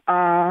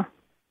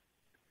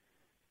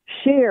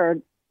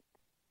shared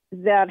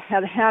that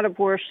had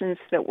abortions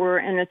that were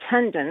in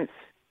attendance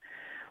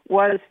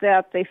was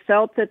that they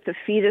felt that the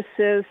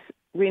fetuses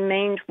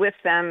remained with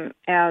them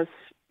as,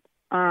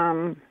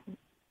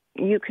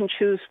 you can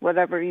choose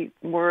whatever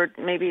word,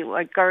 maybe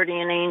like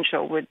guardian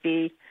angel would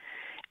be,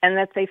 and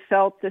that they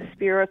felt the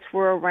spirits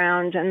were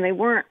around and they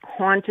weren't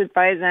haunted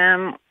by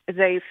them.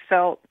 They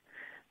felt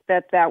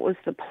that that was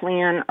the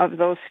plan of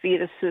those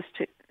fetuses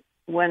to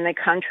when they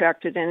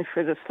contracted in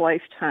for this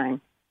lifetime.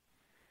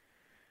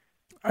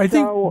 I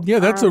think,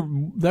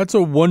 that's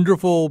a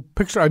wonderful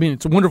picture. I mean,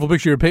 it's a wonderful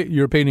picture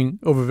you're painting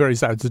of a very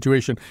sad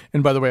situation.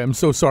 And by the way, I'm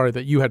so sorry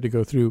that you had to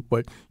go through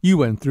what you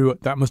went through.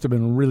 That must have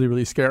been really,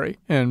 really scary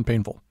and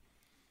painful.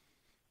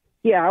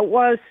 Yeah, it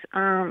was.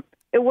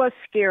 It was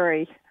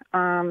scary.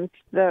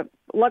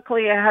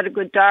 Luckily, I had a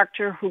good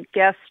doctor who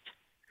guessed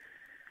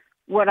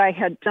what I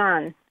had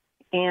done,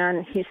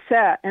 and he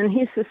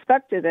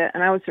suspected it,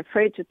 and I was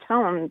afraid to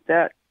tell him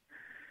that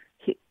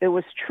it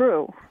was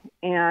true.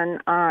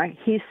 And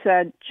he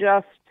said,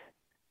 just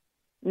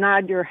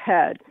nod your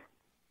head,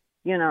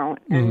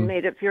 and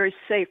made it very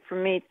safe for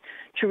me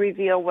to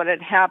reveal what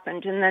had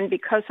happened. And then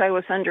because I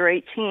was under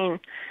 18,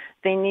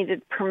 they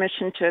needed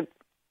permission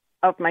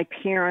of my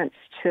parents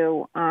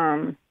to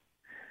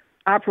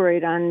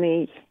operate on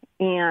me.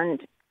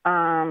 And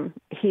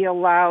he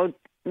allowed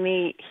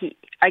me,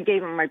 I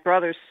gave him my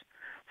brother's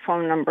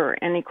phone number,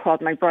 and he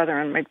called my brother,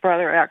 and my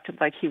brother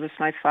acted like he was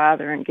my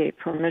father and gave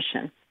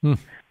permission.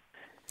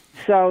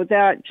 So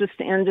that just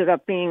ended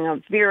up being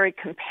a very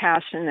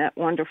compassionate,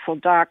 wonderful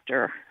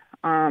doctor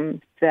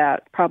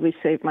that probably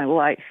saved my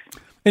life.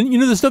 And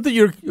the stuff that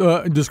you're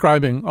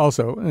describing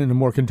also in a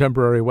more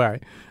contemporary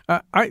way,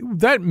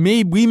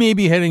 we may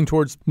be heading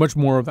towards much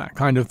more of that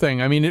kind of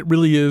thing. I mean, it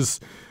really is.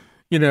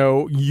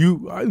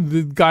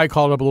 The guy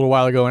called up a little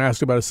while ago and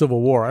asked about a civil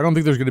war. I don't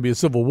think there's going to be a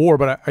civil war,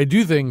 but I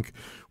do think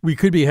we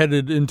could be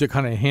headed into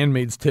kind of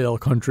Handmaid's Tale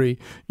country,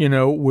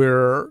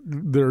 where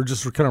there are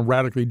just kind of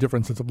radically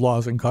different sets of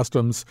laws and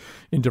customs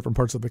in different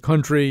parts of the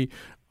country.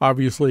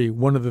 Obviously,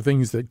 one of the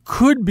things that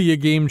could be a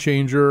game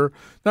changer,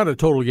 not a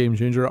total game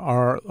changer,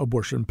 are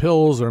abortion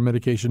pills or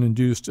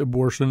medication-induced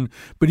abortion.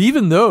 But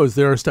even those,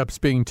 there are steps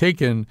being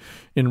taken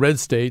in red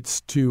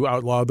states to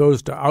outlaw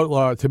those,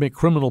 to make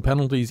criminal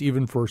penalties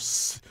even for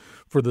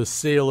the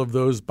sale of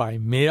those by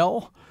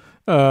mail.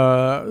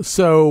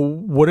 So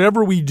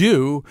whatever we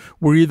do,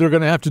 we're either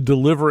going to have to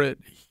deliver it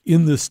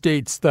in the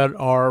states that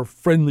are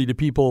friendly to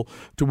people,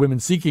 to women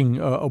seeking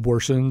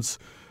abortions,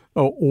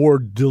 or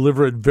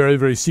deliver it very,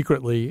 very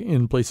secretly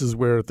in places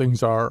where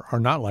things are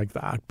not like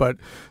that. But,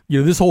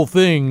 this whole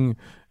thing,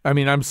 I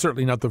mean, I'm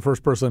certainly not the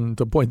first person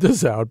to point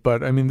this out,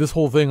 but I mean, this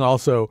whole thing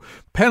also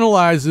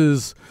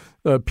penalizes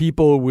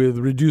people with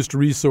reduced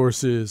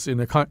resources. It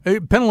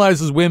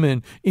penalizes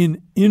women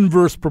in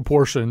inverse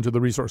proportion to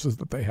the resources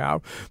that they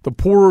have. The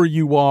poorer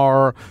you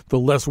are, the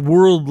less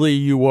worldly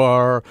you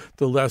are,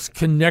 the less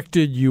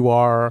connected you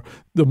are,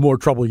 the more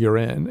trouble you're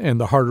in, and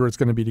the harder it's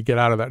going to be to get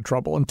out of that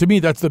trouble. And to me,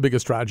 that's the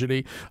biggest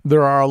tragedy.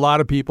 There are a lot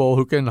of people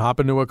who can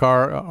hop into a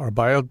car or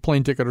buy a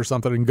plane ticket or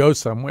something and go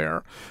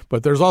somewhere.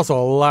 But there's also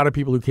a lot of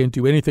people who can't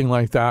do anything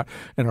like that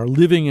and are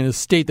living in a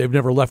state they've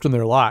never left in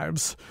their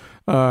lives.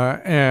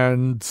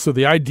 And so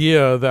the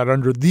idea that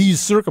under these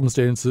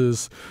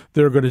circumstances,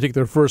 they're going to take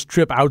their first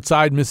trip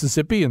outside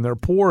Mississippi and they're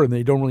poor and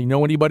they don't really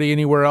know anybody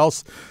anywhere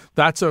else,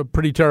 that's a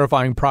pretty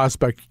terrifying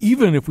prospect,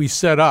 even if we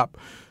set up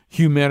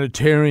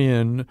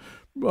humanitarian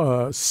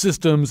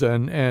systems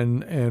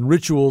and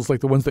rituals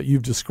like the ones that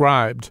you've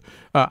described.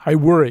 I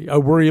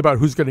worry about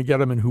who's going to get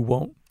them and who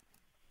won't.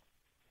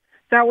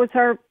 That was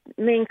our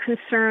main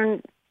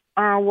concern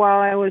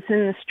while I was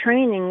in this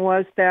training,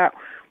 was that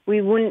we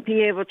wouldn't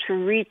be able to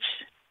reach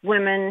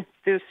women.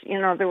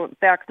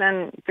 Back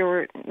then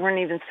there weren't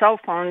even cell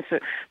phones.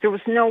 There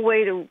was no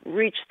way to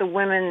reach the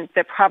women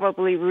that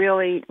probably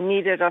really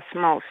needed us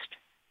most.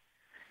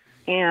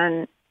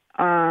 And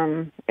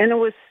it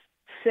was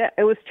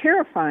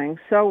terrifying.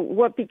 So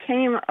what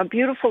became a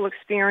beautiful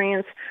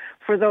experience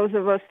for those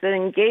of us that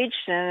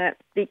engaged in it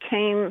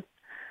became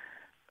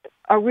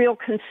a real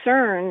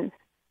concern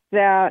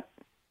that,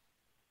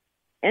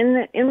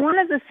 and one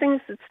of the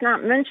things that's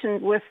not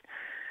mentioned with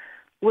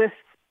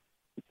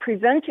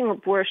preventing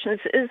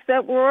abortions is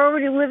that we're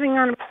already living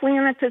on a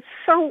planet that's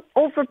so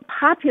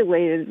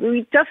overpopulated.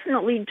 We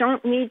definitely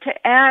don't need to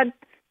add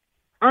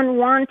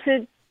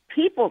unwanted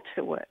people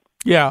to it.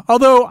 Yeah,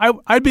 although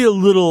I'd be a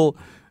little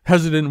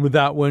hesitant with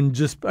that one.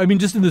 Just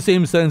in the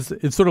same sense,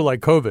 it's sort of like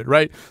COVID,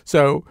 right?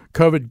 So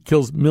COVID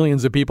kills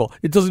millions of people.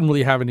 It doesn't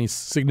really have any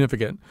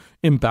significant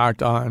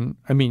impact on,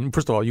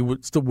 first of all, you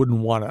still wouldn't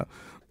want to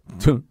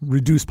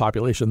reduce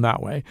population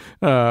that way.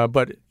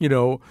 But,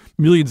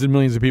 millions and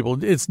millions of people,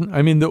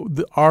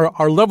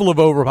 our level of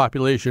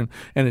overpopulation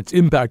and its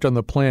impact on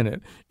the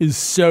planet is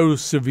so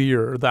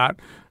severe that,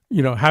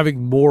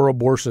 having more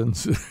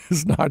abortions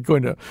is not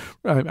going to,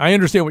 I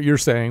understand what you're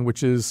saying,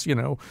 which is,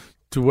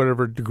 to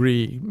whatever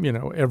degree,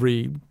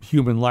 every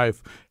human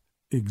life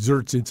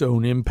exerts its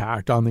own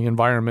impact on the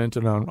environment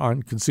and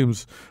on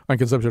consumption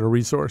of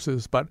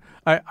resources. But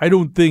I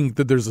don't think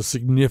that there's a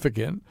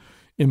significant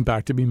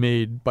impact to be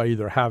made by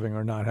either having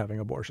or not having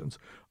abortions.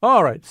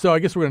 All right, so I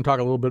guess we're going to talk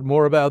a little bit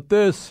more about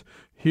this.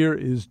 Here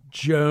is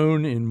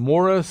Joan in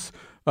Morris.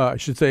 I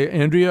should say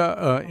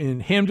Andrea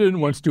in Hamden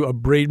wants to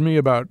upbraid me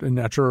about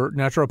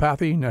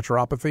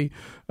naturopathy,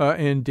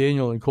 and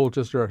Daniel in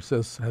Colchester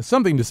has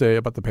something to say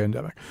about the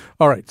pandemic.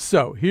 All right,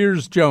 so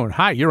here's Joan.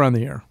 Hi, you're on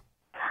the air.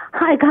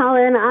 Hi,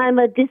 Colin. I'm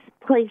a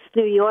commonplace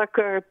New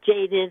Yorker,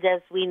 jaded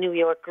as we New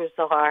Yorkers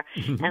are,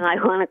 and I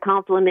want to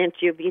compliment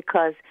you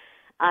because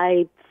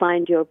I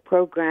find your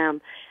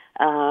program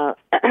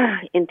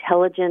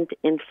intelligent,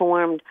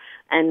 informed,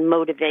 and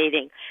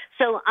motivating.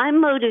 So I'm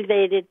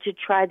motivated to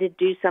try to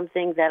do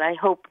something that I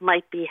hope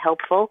might be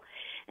helpful,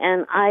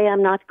 and I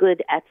am not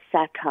good at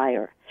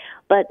satire.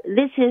 But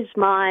this is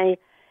my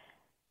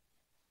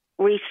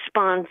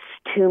response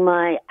to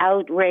my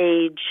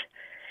outrage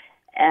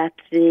at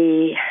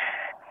the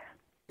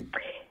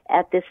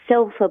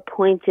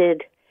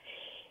self-appointed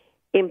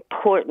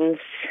importance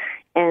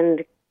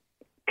and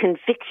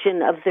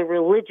conviction of the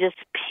religious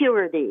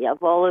purity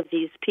of all of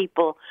these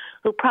people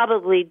who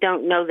probably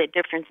don't know the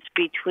difference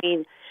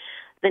between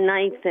the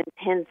 9th and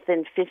 10th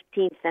and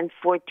 15th and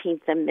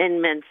 14th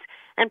Amendments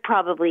and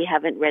probably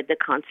haven't read the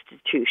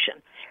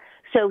Constitution.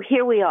 So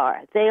here we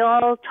are. They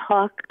all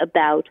talk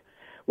about,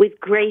 with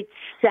great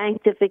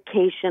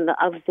sanctification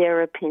of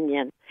their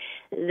opinion,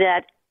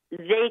 that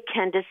they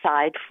can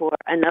decide for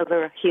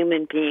another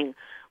human being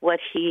what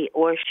he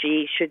or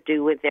she should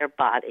do with their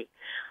body.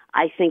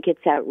 I think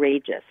it's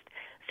outrageous.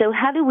 So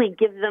how do we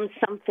give them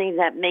something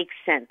that makes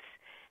sense?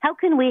 How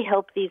can we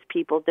help these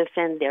people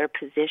defend their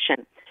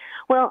position?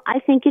 Well, I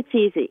think it's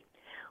easy.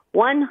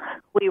 One,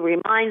 we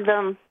remind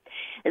them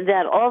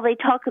that all they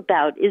talk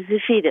about is the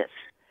fetus.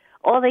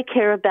 All they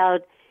care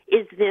about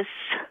is this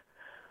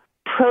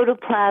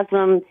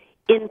protoplasm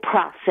in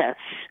process,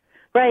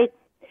 right?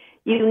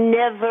 You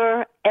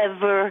never,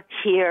 ever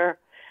hear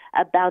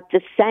about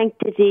the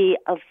sanctity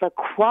of the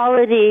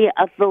quality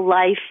of the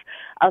life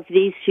of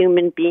these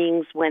human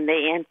beings when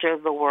they enter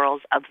the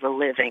world of the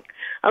living.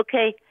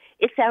 Okay?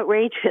 It's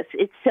outrageous.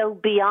 It's so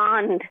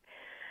beyond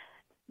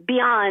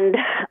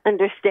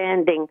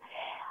understanding.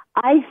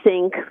 I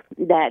think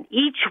that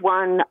each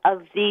one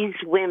of these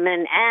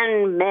women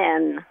and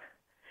men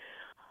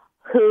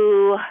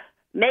who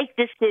make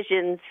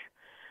decisions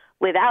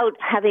without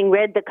having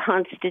read the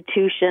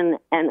Constitution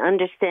and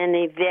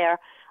understanding their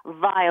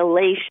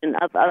violation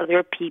of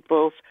other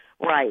people's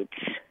rights.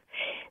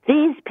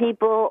 These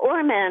people,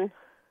 or men,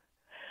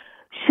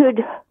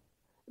 should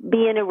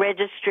be in a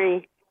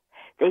registry.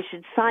 They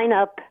should sign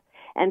up,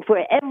 and for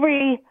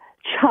every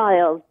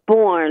child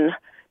born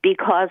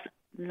because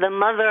the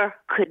mother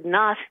could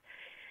not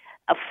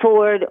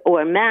afford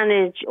or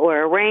manage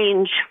or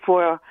arrange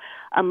for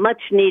a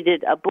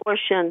much-needed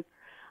abortion,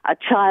 a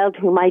child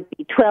who might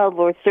be 12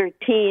 or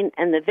 13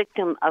 and the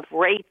victim of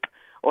rape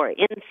or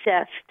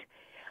incest,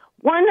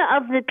 one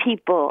of the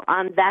people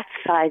on that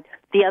side,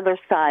 the other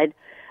side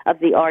of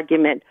the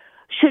argument,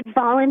 should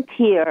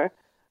volunteer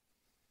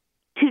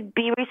to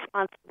be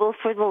responsible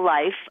for the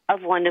life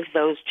of one of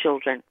those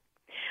children.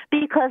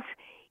 Because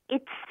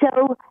it's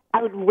so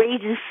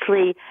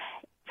outrageously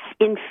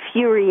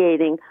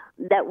infuriating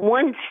that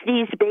once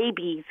these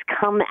babies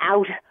come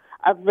out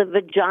of the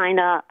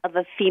vagina of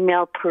a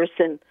female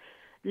person,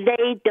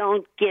 they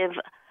don't care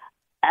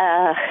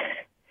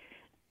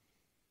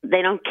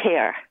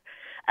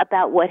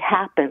about what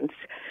happens.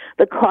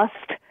 The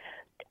cost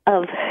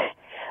of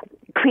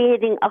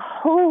creating a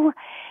whole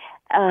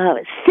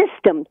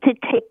system to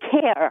take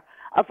care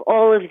of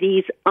all of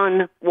these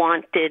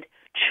unwanted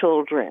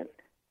children.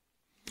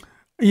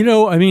 You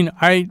know, I mean,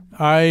 I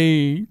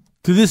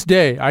to this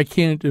day, I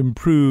can't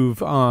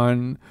improve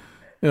on,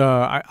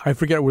 I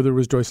forget whether it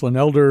was Joycelyn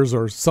Elders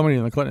or somebody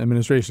in the Clinton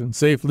administration,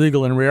 safe,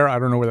 legal, and rare. I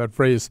don't know where that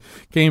phrase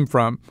came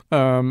from.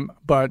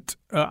 But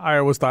I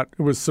always thought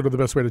it was sort of the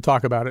best way to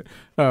talk about it.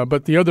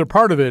 But the other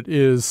part of it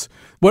is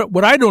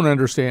what I don't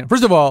understand.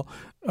 First of all,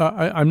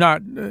 I'm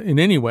not in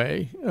any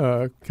way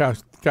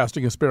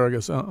casting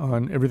asparagus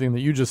on everything that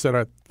you just said.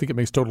 I think it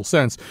makes total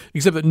sense,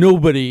 except that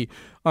nobody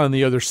on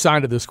the other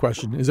side of this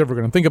question is ever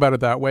going to think about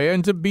it that way.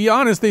 And to be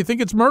honest, they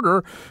think it's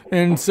murder.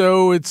 And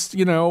so it's,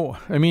 you know,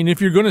 I mean,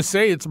 if you're going to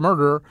say it's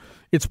murder,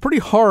 it's pretty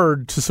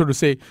hard to sort of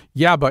say,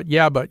 yeah, but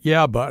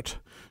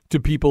to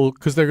people,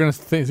 because they're going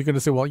to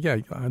say, well, yeah,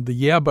 the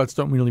yeah buts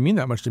don't really mean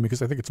that much to me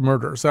because I think it's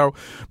murder. So,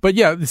 but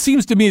yeah, it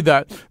seems to me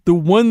that the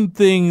one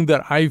thing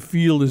that I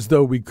feel as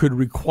though we could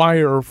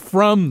require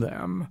from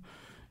them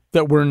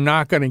that we're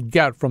not going to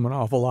get from an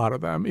awful lot of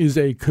them is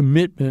a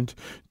commitment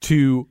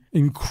to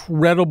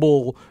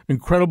incredible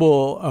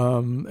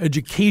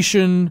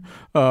education,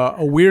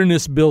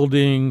 awareness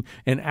building,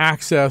 and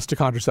access to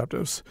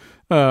contraceptives.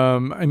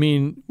 I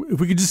mean, if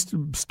we could just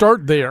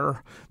start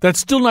there, that's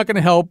still not going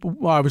to help.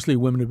 Obviously,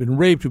 women have been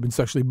raped, who've been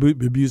sexually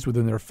abused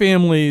within their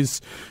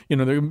families. You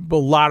know, there are a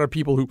lot of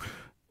people who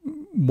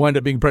wind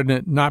up being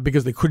pregnant not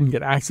because they couldn't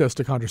get access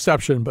to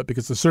contraception, but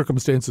because the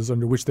circumstances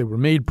under which they were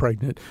made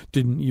pregnant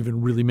didn't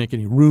even really make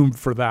any room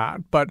for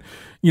that. But,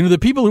 you know, the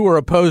people who are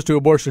opposed to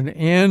abortion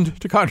and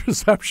to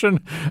contraception,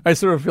 I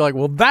sort of feel like,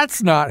 well,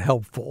 that's not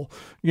helpful.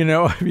 You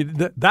know, I mean,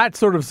 that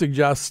sort of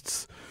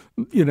suggests,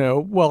 you know,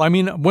 well, I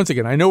mean, once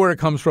again, I know where it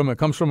comes from. It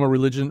comes from a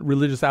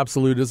religious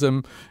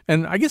absolutism.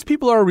 And I guess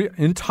people are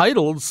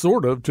entitled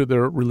sort of to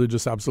their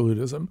religious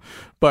absolutism.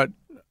 But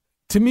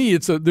to me,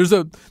 there's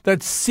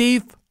that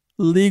safe,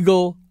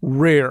 legal,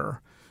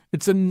 rare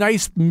It's a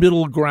nice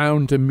middle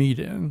ground to meet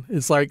in.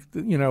 It's like,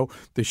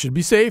 they should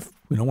be safe.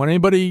 We don't want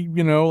anybody,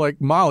 like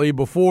Molly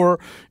before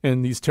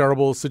in these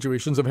terrible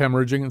situations of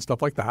hemorrhaging and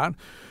stuff like that.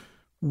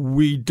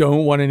 We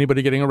don't want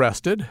anybody getting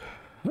arrested.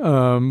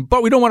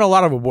 But we don't want a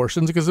lot of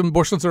abortions because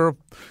abortions are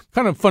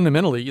kind of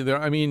fundamentally,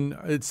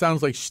 it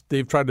sounds like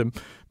they've tried to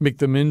make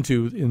them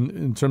into,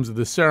 in terms of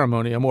this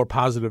ceremony, a more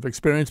positive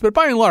experience. But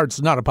by and large,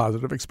 it's not a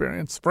positive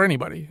experience for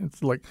anybody.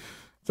 It's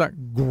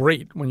not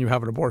great when you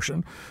have an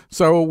abortion.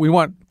 So we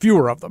want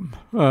fewer of them.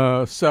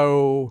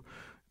 So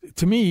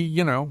to me,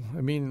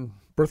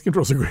 birth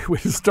control is a great way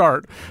to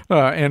start,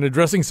 and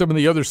addressing some of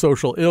the other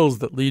social ills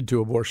that lead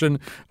to abortion,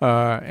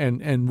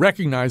 and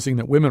recognizing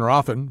that women are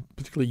often,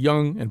 particularly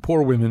young and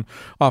poor women,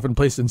 often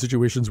placed in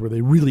situations where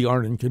they really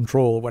aren't in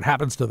control of what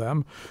happens to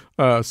them.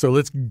 So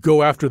let's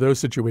go after those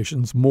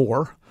situations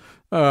more.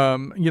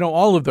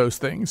 All of those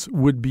things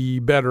would be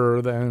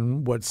better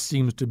than what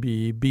seems to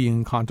be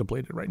being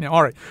contemplated right now.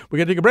 All right, we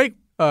got to take a break.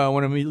 I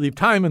want to leave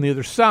time on the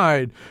other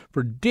side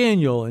for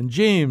Daniel and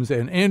James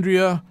and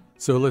Andrea.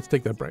 So let's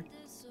take that break.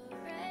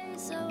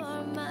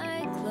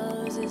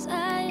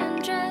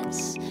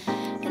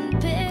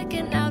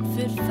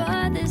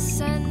 For this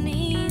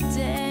sunny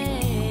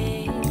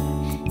day,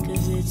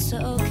 'cause it's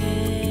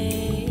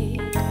okay.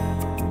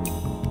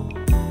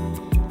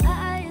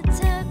 I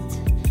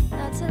attempt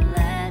not to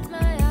let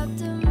my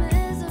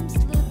optimism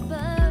slip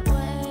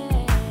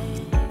away,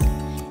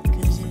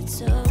 'cause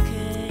it's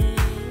okay.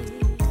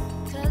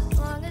 'Cause as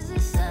long as the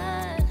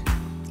sun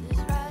is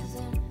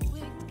rising,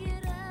 we can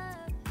get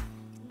up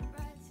and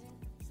brighten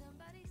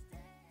somebody's day.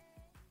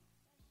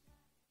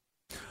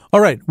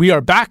 All right, we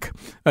are back.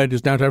 It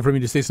is now time for me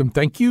to say some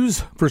thank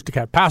yous. First to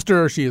Kat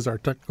Pastor. She is our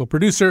technical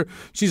producer.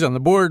 She's on the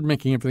board,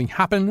 making everything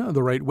happen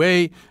the right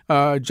way.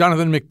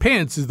 Jonathan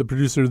McPants is the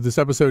producer of this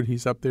episode.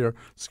 He's up there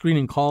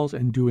screening calls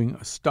and doing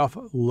stuff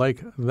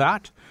like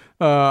that.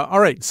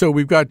 All right, so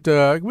we got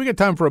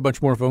time for a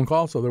bunch more phone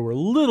calls, although we're a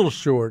little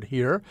short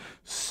here.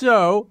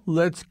 So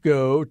let's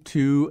go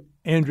to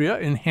Andrea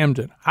in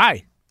Hamden.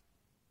 Hi.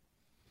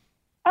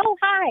 Oh,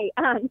 hi,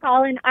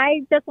 Colin.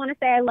 I just want to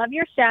say I love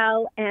your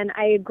show, and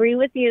I agree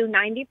with you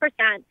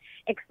 90%,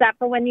 except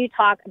for when you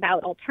talk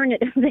about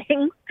alternative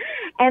things.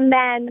 And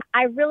then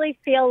I really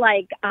feel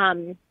like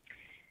naturopaths,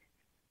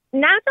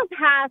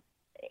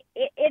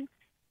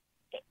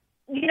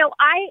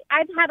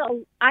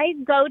 I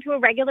go to a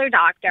regular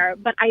doctor,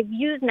 but I've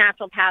used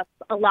naturopaths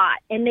a lot,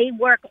 and they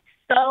work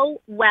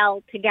so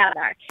well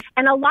together.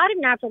 And a lot of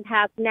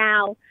naturopaths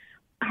now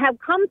have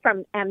come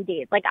from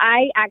MDs. Like,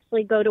 I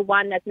actually go to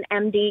one that's an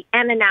MD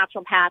and a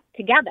naturopath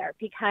together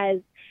because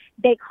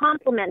they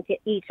complement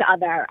each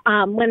other.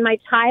 When my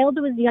child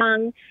was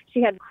young,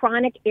 she had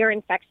chronic ear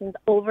infections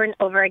over and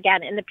over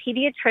again, and the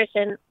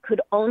pediatrician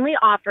could only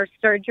offer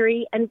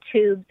surgery and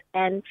tubes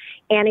and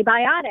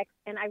antibiotics.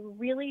 And I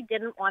really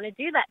didn't want to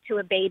do that to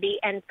a baby.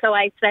 And so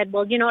I said,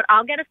 well, you know what,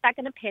 I'll get a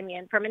second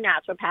opinion from a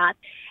naturopath.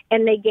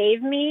 And they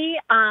gave me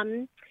a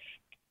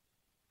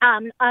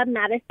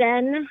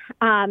medicine.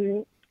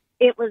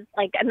 It was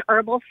like an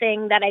herbal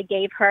thing that I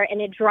gave her, and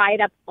it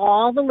dried up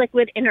all the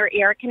liquid in her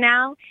ear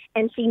canal,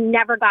 and she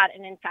never got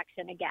an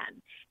infection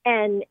again.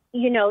 And,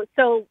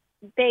 so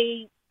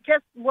they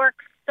just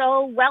work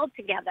so well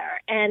together.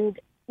 And,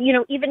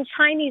 even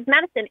Chinese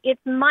medicine,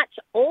 it's much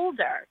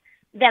older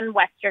than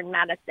Western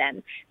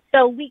medicine.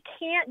 So we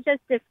can't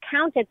just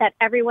discount it that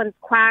everyone's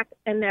quack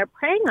and they're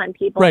preying on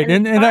people. Right,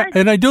 and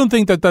I don't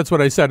think that that's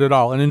what I said at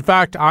all. And in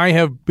fact, I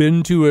have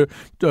been to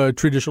a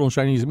traditional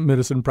Chinese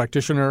medicine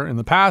practitioner in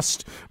the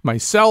past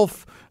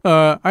myself.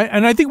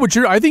 I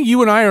think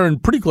you and I are in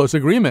pretty close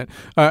agreement.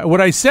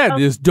 What I said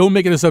is don't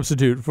make it a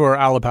substitute for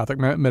allopathic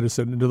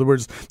medicine. In other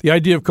words, the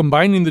idea of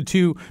combining the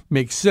two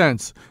makes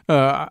sense,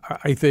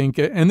 I think.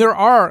 And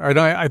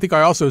I think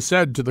I also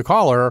said to the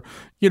caller,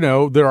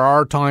 there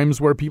are times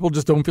where people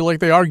just don't feel like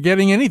they are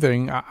getting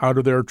anything out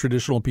of their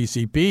traditional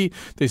PCP.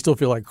 They still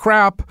feel like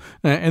crap.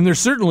 And there's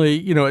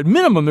certainly, at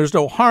minimum, there's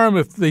no harm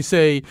if they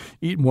say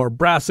eat more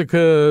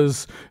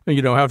brassicas,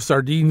 have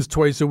sardines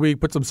twice a week,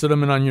 put some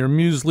cinnamon on your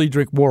muesli,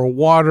 drink more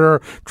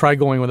water, try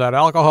going without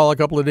alcohol a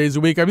couple of days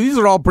a week. I mean, these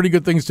are all pretty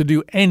good things to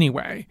do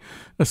anyway.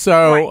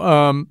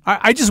 So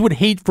I just would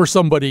hate for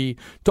somebody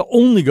to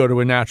only go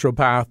to a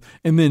naturopath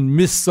and then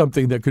miss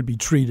something that could be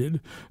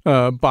treated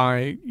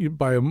by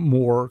a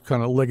more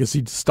kind of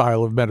legacy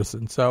style of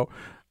medicine. So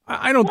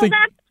I don't think.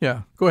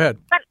 Yeah, go ahead.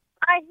 But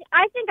I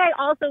think I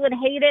also would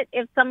hate it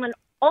if someone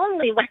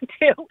only went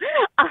to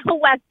a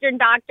Western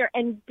doctor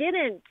and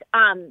didn't,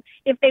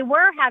 if they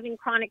were having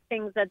chronic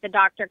things that the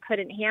doctor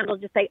couldn't handle,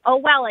 just say, oh,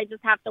 well, I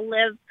have to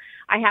live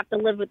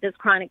with this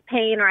chronic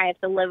pain, or I have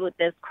to live with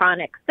this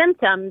chronic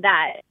symptom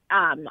that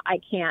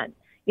I can't,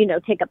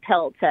 take a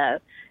pill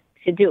to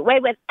do away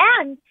with.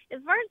 And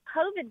as far as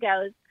COVID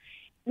goes,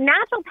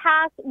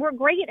 naturopaths were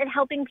great at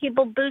helping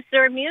people boost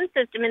their immune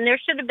system, and there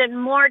should have been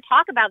more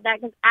talk about that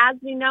because, as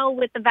we know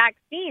with the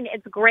vaccine,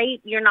 it's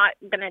great, you're not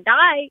going to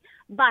die,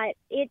 but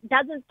it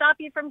doesn't stop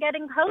you from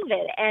getting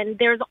COVID. And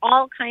there's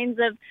all kinds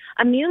of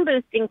immune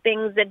boosting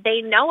things that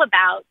they know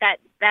about that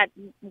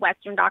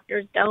Western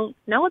doctors don't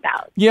know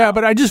about. Yeah,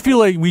 but I just feel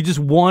like we just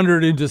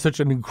wandered into such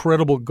an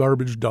incredible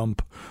garbage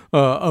dump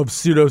of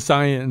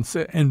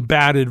pseudoscience and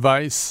bad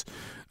advice.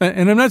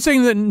 And I'm not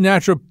saying that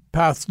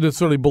naturopaths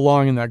necessarily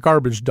belong in that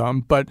garbage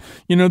dump, but,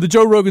 you know, the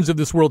Joe Rogans of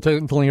this world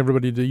telling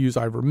everybody to use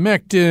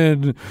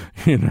ivermectin,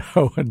 you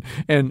know,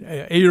 and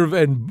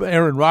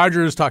Aaron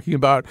Rodgers talking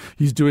about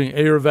he's doing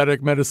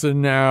Ayurvedic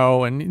medicine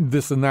now and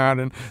this and that,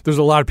 and there's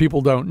a lot of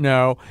people don't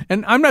know.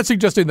 And I'm not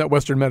suggesting that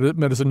Western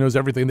medicine knows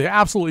everything. They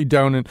absolutely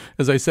don't. And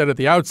as I said at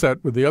the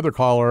outset with the other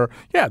caller,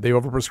 yeah, they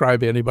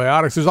overprescribe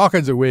antibiotics. There's all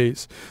kinds of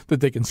ways that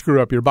they can screw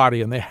up your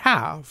body, and they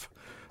have.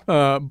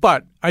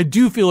 But I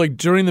do feel like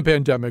during the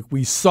pandemic,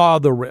 we saw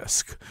the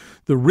risk.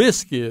 The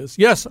risk is,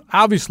 yes,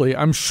 obviously,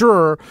 I'm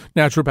sure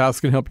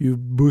naturopaths can help you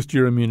boost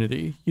your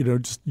immunity, you know,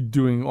 just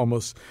doing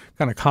almost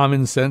kind of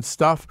common sense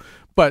stuff.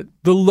 But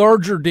the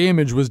larger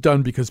damage was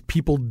done because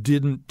people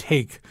didn't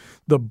take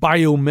the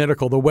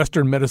biomedical, the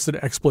Western medicine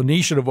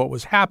explanation of what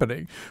was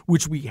happening,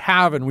 which we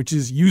have and which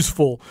is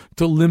useful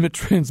to limit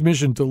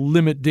transmission, to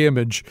limit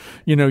damage.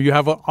 You know, you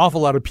have an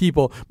awful lot of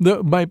people.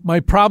 My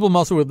problem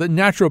also with the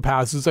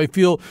naturopaths is I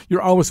feel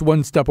you're always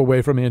one step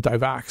away from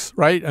anti-vax,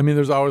 right? I mean,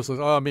 there's always like,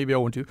 oh, maybe I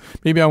won't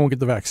get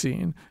the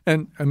vaccine.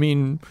 And I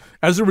mean,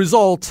 as a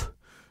result,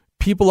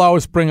 people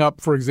always bring up,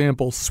 for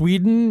example,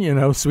 Sweden.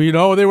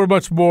 Oh, they were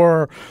much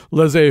more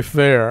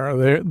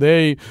laissez-faire.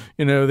 They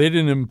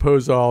didn't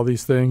impose all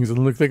these things, and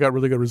look, they got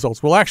really good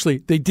results. Well, actually,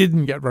 they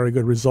didn't get very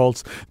good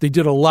results. They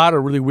did a lot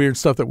of really weird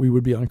stuff that we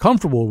would be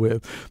uncomfortable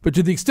with. But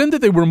to the extent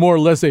that they were more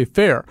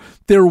laissez-faire,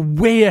 they're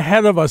way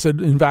ahead of us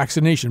in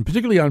vaccination,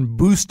 particularly on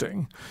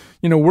boosting.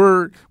 You know,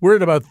 we're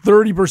at about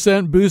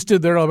 30%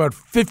 boosted. They're at about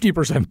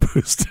 50%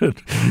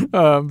 boosted.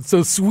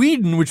 So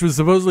Sweden, which was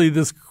supposedly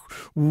this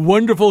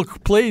wonderful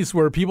place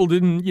where people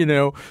didn't, you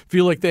know,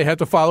 feel like they had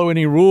to follow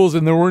any rules,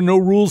 and there were no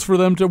rules for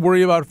them to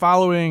worry about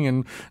following,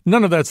 and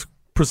none of that's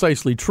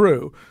precisely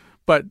true.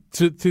 But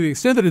to the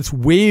extent that it's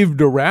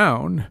waved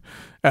around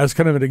as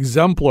kind of an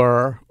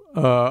exemplar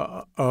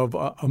of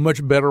a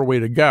much better way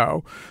to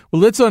go.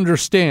 Well, let's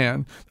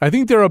understand. I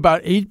think they're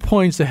about 8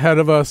 points ahead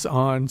of us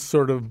on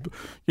sort of,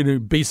 you know,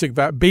 base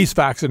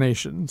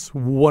vaccinations,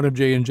 one of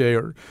J&J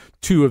or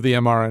two of the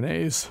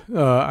mRNAs.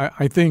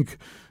 I think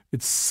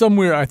it's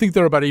somewhere. I think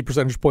they're about 8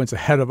 percentage points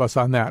ahead of us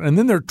on that, and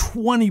then they're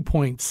 20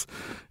 points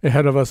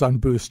ahead of us on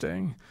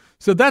boosting.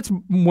 So that's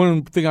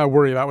one thing I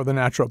worry about with the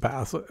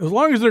naturopaths. As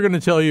long as they're going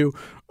to tell you,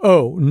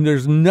 oh,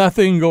 there's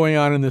nothing going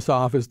on in this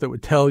office that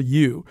would tell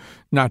you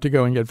not to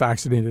go and get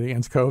vaccinated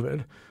against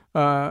COVID,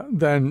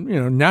 then, you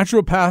know,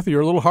 naturopath, you're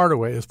a little hard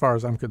away as far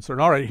as I'm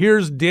concerned. All right,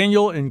 here's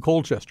Daniel in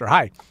Colchester.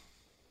 Hi.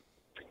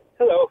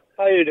 Hello.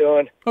 How you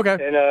doing? Okay.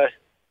 And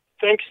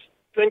thanks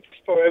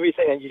for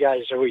everything that you guys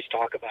always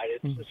talk about.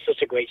 It's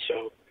such a great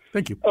show.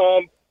 Thank you.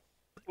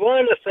 One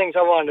of the things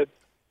I wanted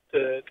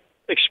to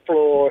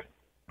explore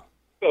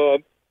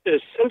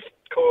is since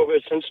COVID,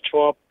 since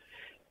Trump,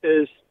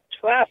 is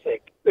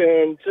traffic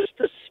and just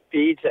the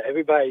speeds that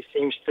everybody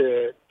seems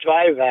to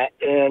drive at.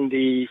 And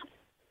the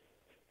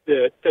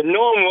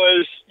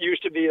norm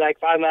used to be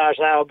like 5 miles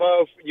an hour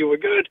above, you were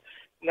good.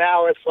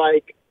 Now it's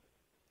like,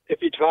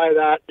 if you try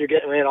that, you're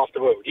getting ran off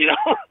the road, you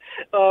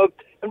know?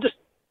 I'm just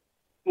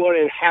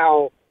wondering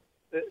how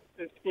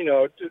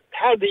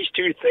these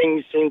two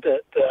things seem to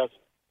have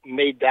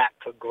made that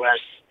progress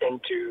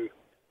into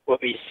what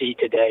we see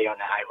today on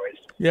the highways.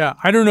 Yeah,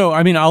 I don't know.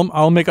 I mean,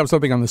 I'll make up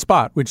something on the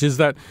spot, which is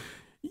that,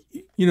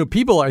 you know,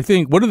 people, I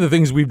think one of the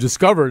things we've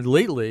discovered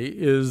lately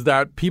is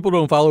that people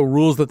don't follow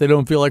rules that they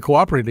don't feel like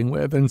cooperating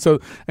with. And so,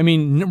 I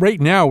mean,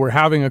 right now we're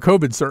having a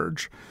COVID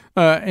surge.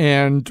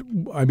 And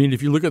I mean,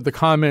 if you look at the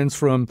comments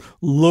from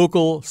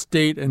local,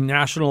 state, and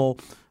national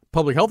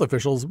public health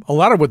officials, a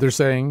lot of what they're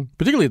saying,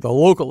 particularly at the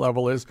local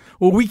level, is,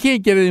 well, we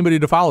can't get anybody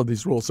to follow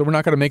these rules, so we're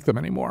not going to make them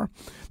anymore.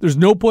 There's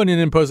no point in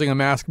imposing a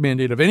mask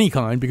mandate of any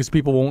kind because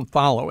people won't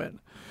follow it.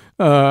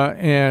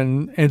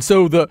 And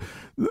so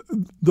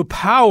the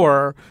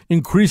power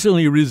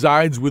increasingly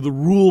resides with the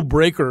rule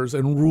breakers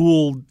and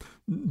rule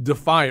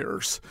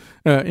defiers.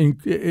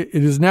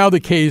 It is now the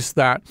case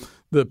that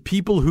the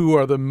people who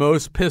are the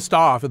most pissed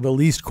off and the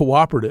least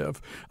cooperative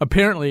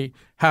apparently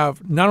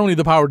have not only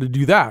the power to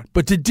do that,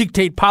 but to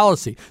dictate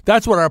policy.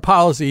 That's what our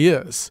policy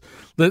is.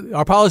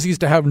 Our policy is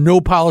to have no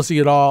policy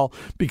at all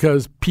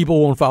because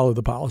people won't follow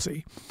the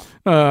policy.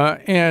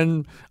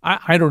 And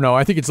I don't know.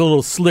 I think it's a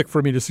little slick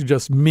for me to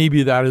suggest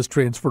maybe that is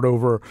transferred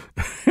over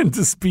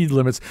into speed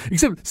limits.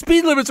 Except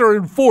speed limits are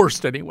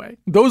enforced anyway.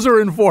 Those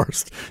are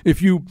enforced.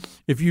 If you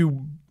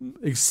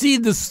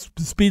exceed the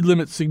speed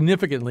limit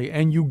significantly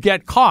and you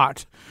get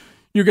caught,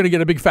 you're going to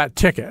get a big fat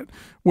ticket.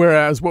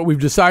 Whereas what we've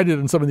decided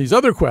in some of these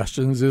other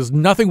questions is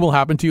nothing will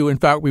happen to you. In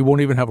fact, we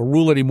won't even have a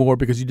rule anymore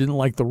because you didn't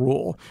like the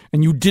rule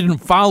and you didn't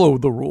follow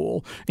the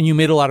rule and you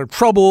made a lot of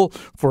trouble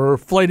for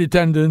flight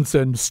attendants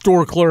and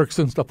store clerks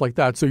and stuff like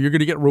that. So you're going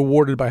to get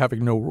rewarded by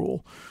having no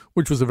rule,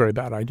 which was a very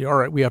bad idea. All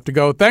right, we have to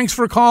go. Thanks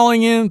for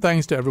calling in.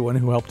 Thanks to everyone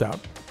who helped out.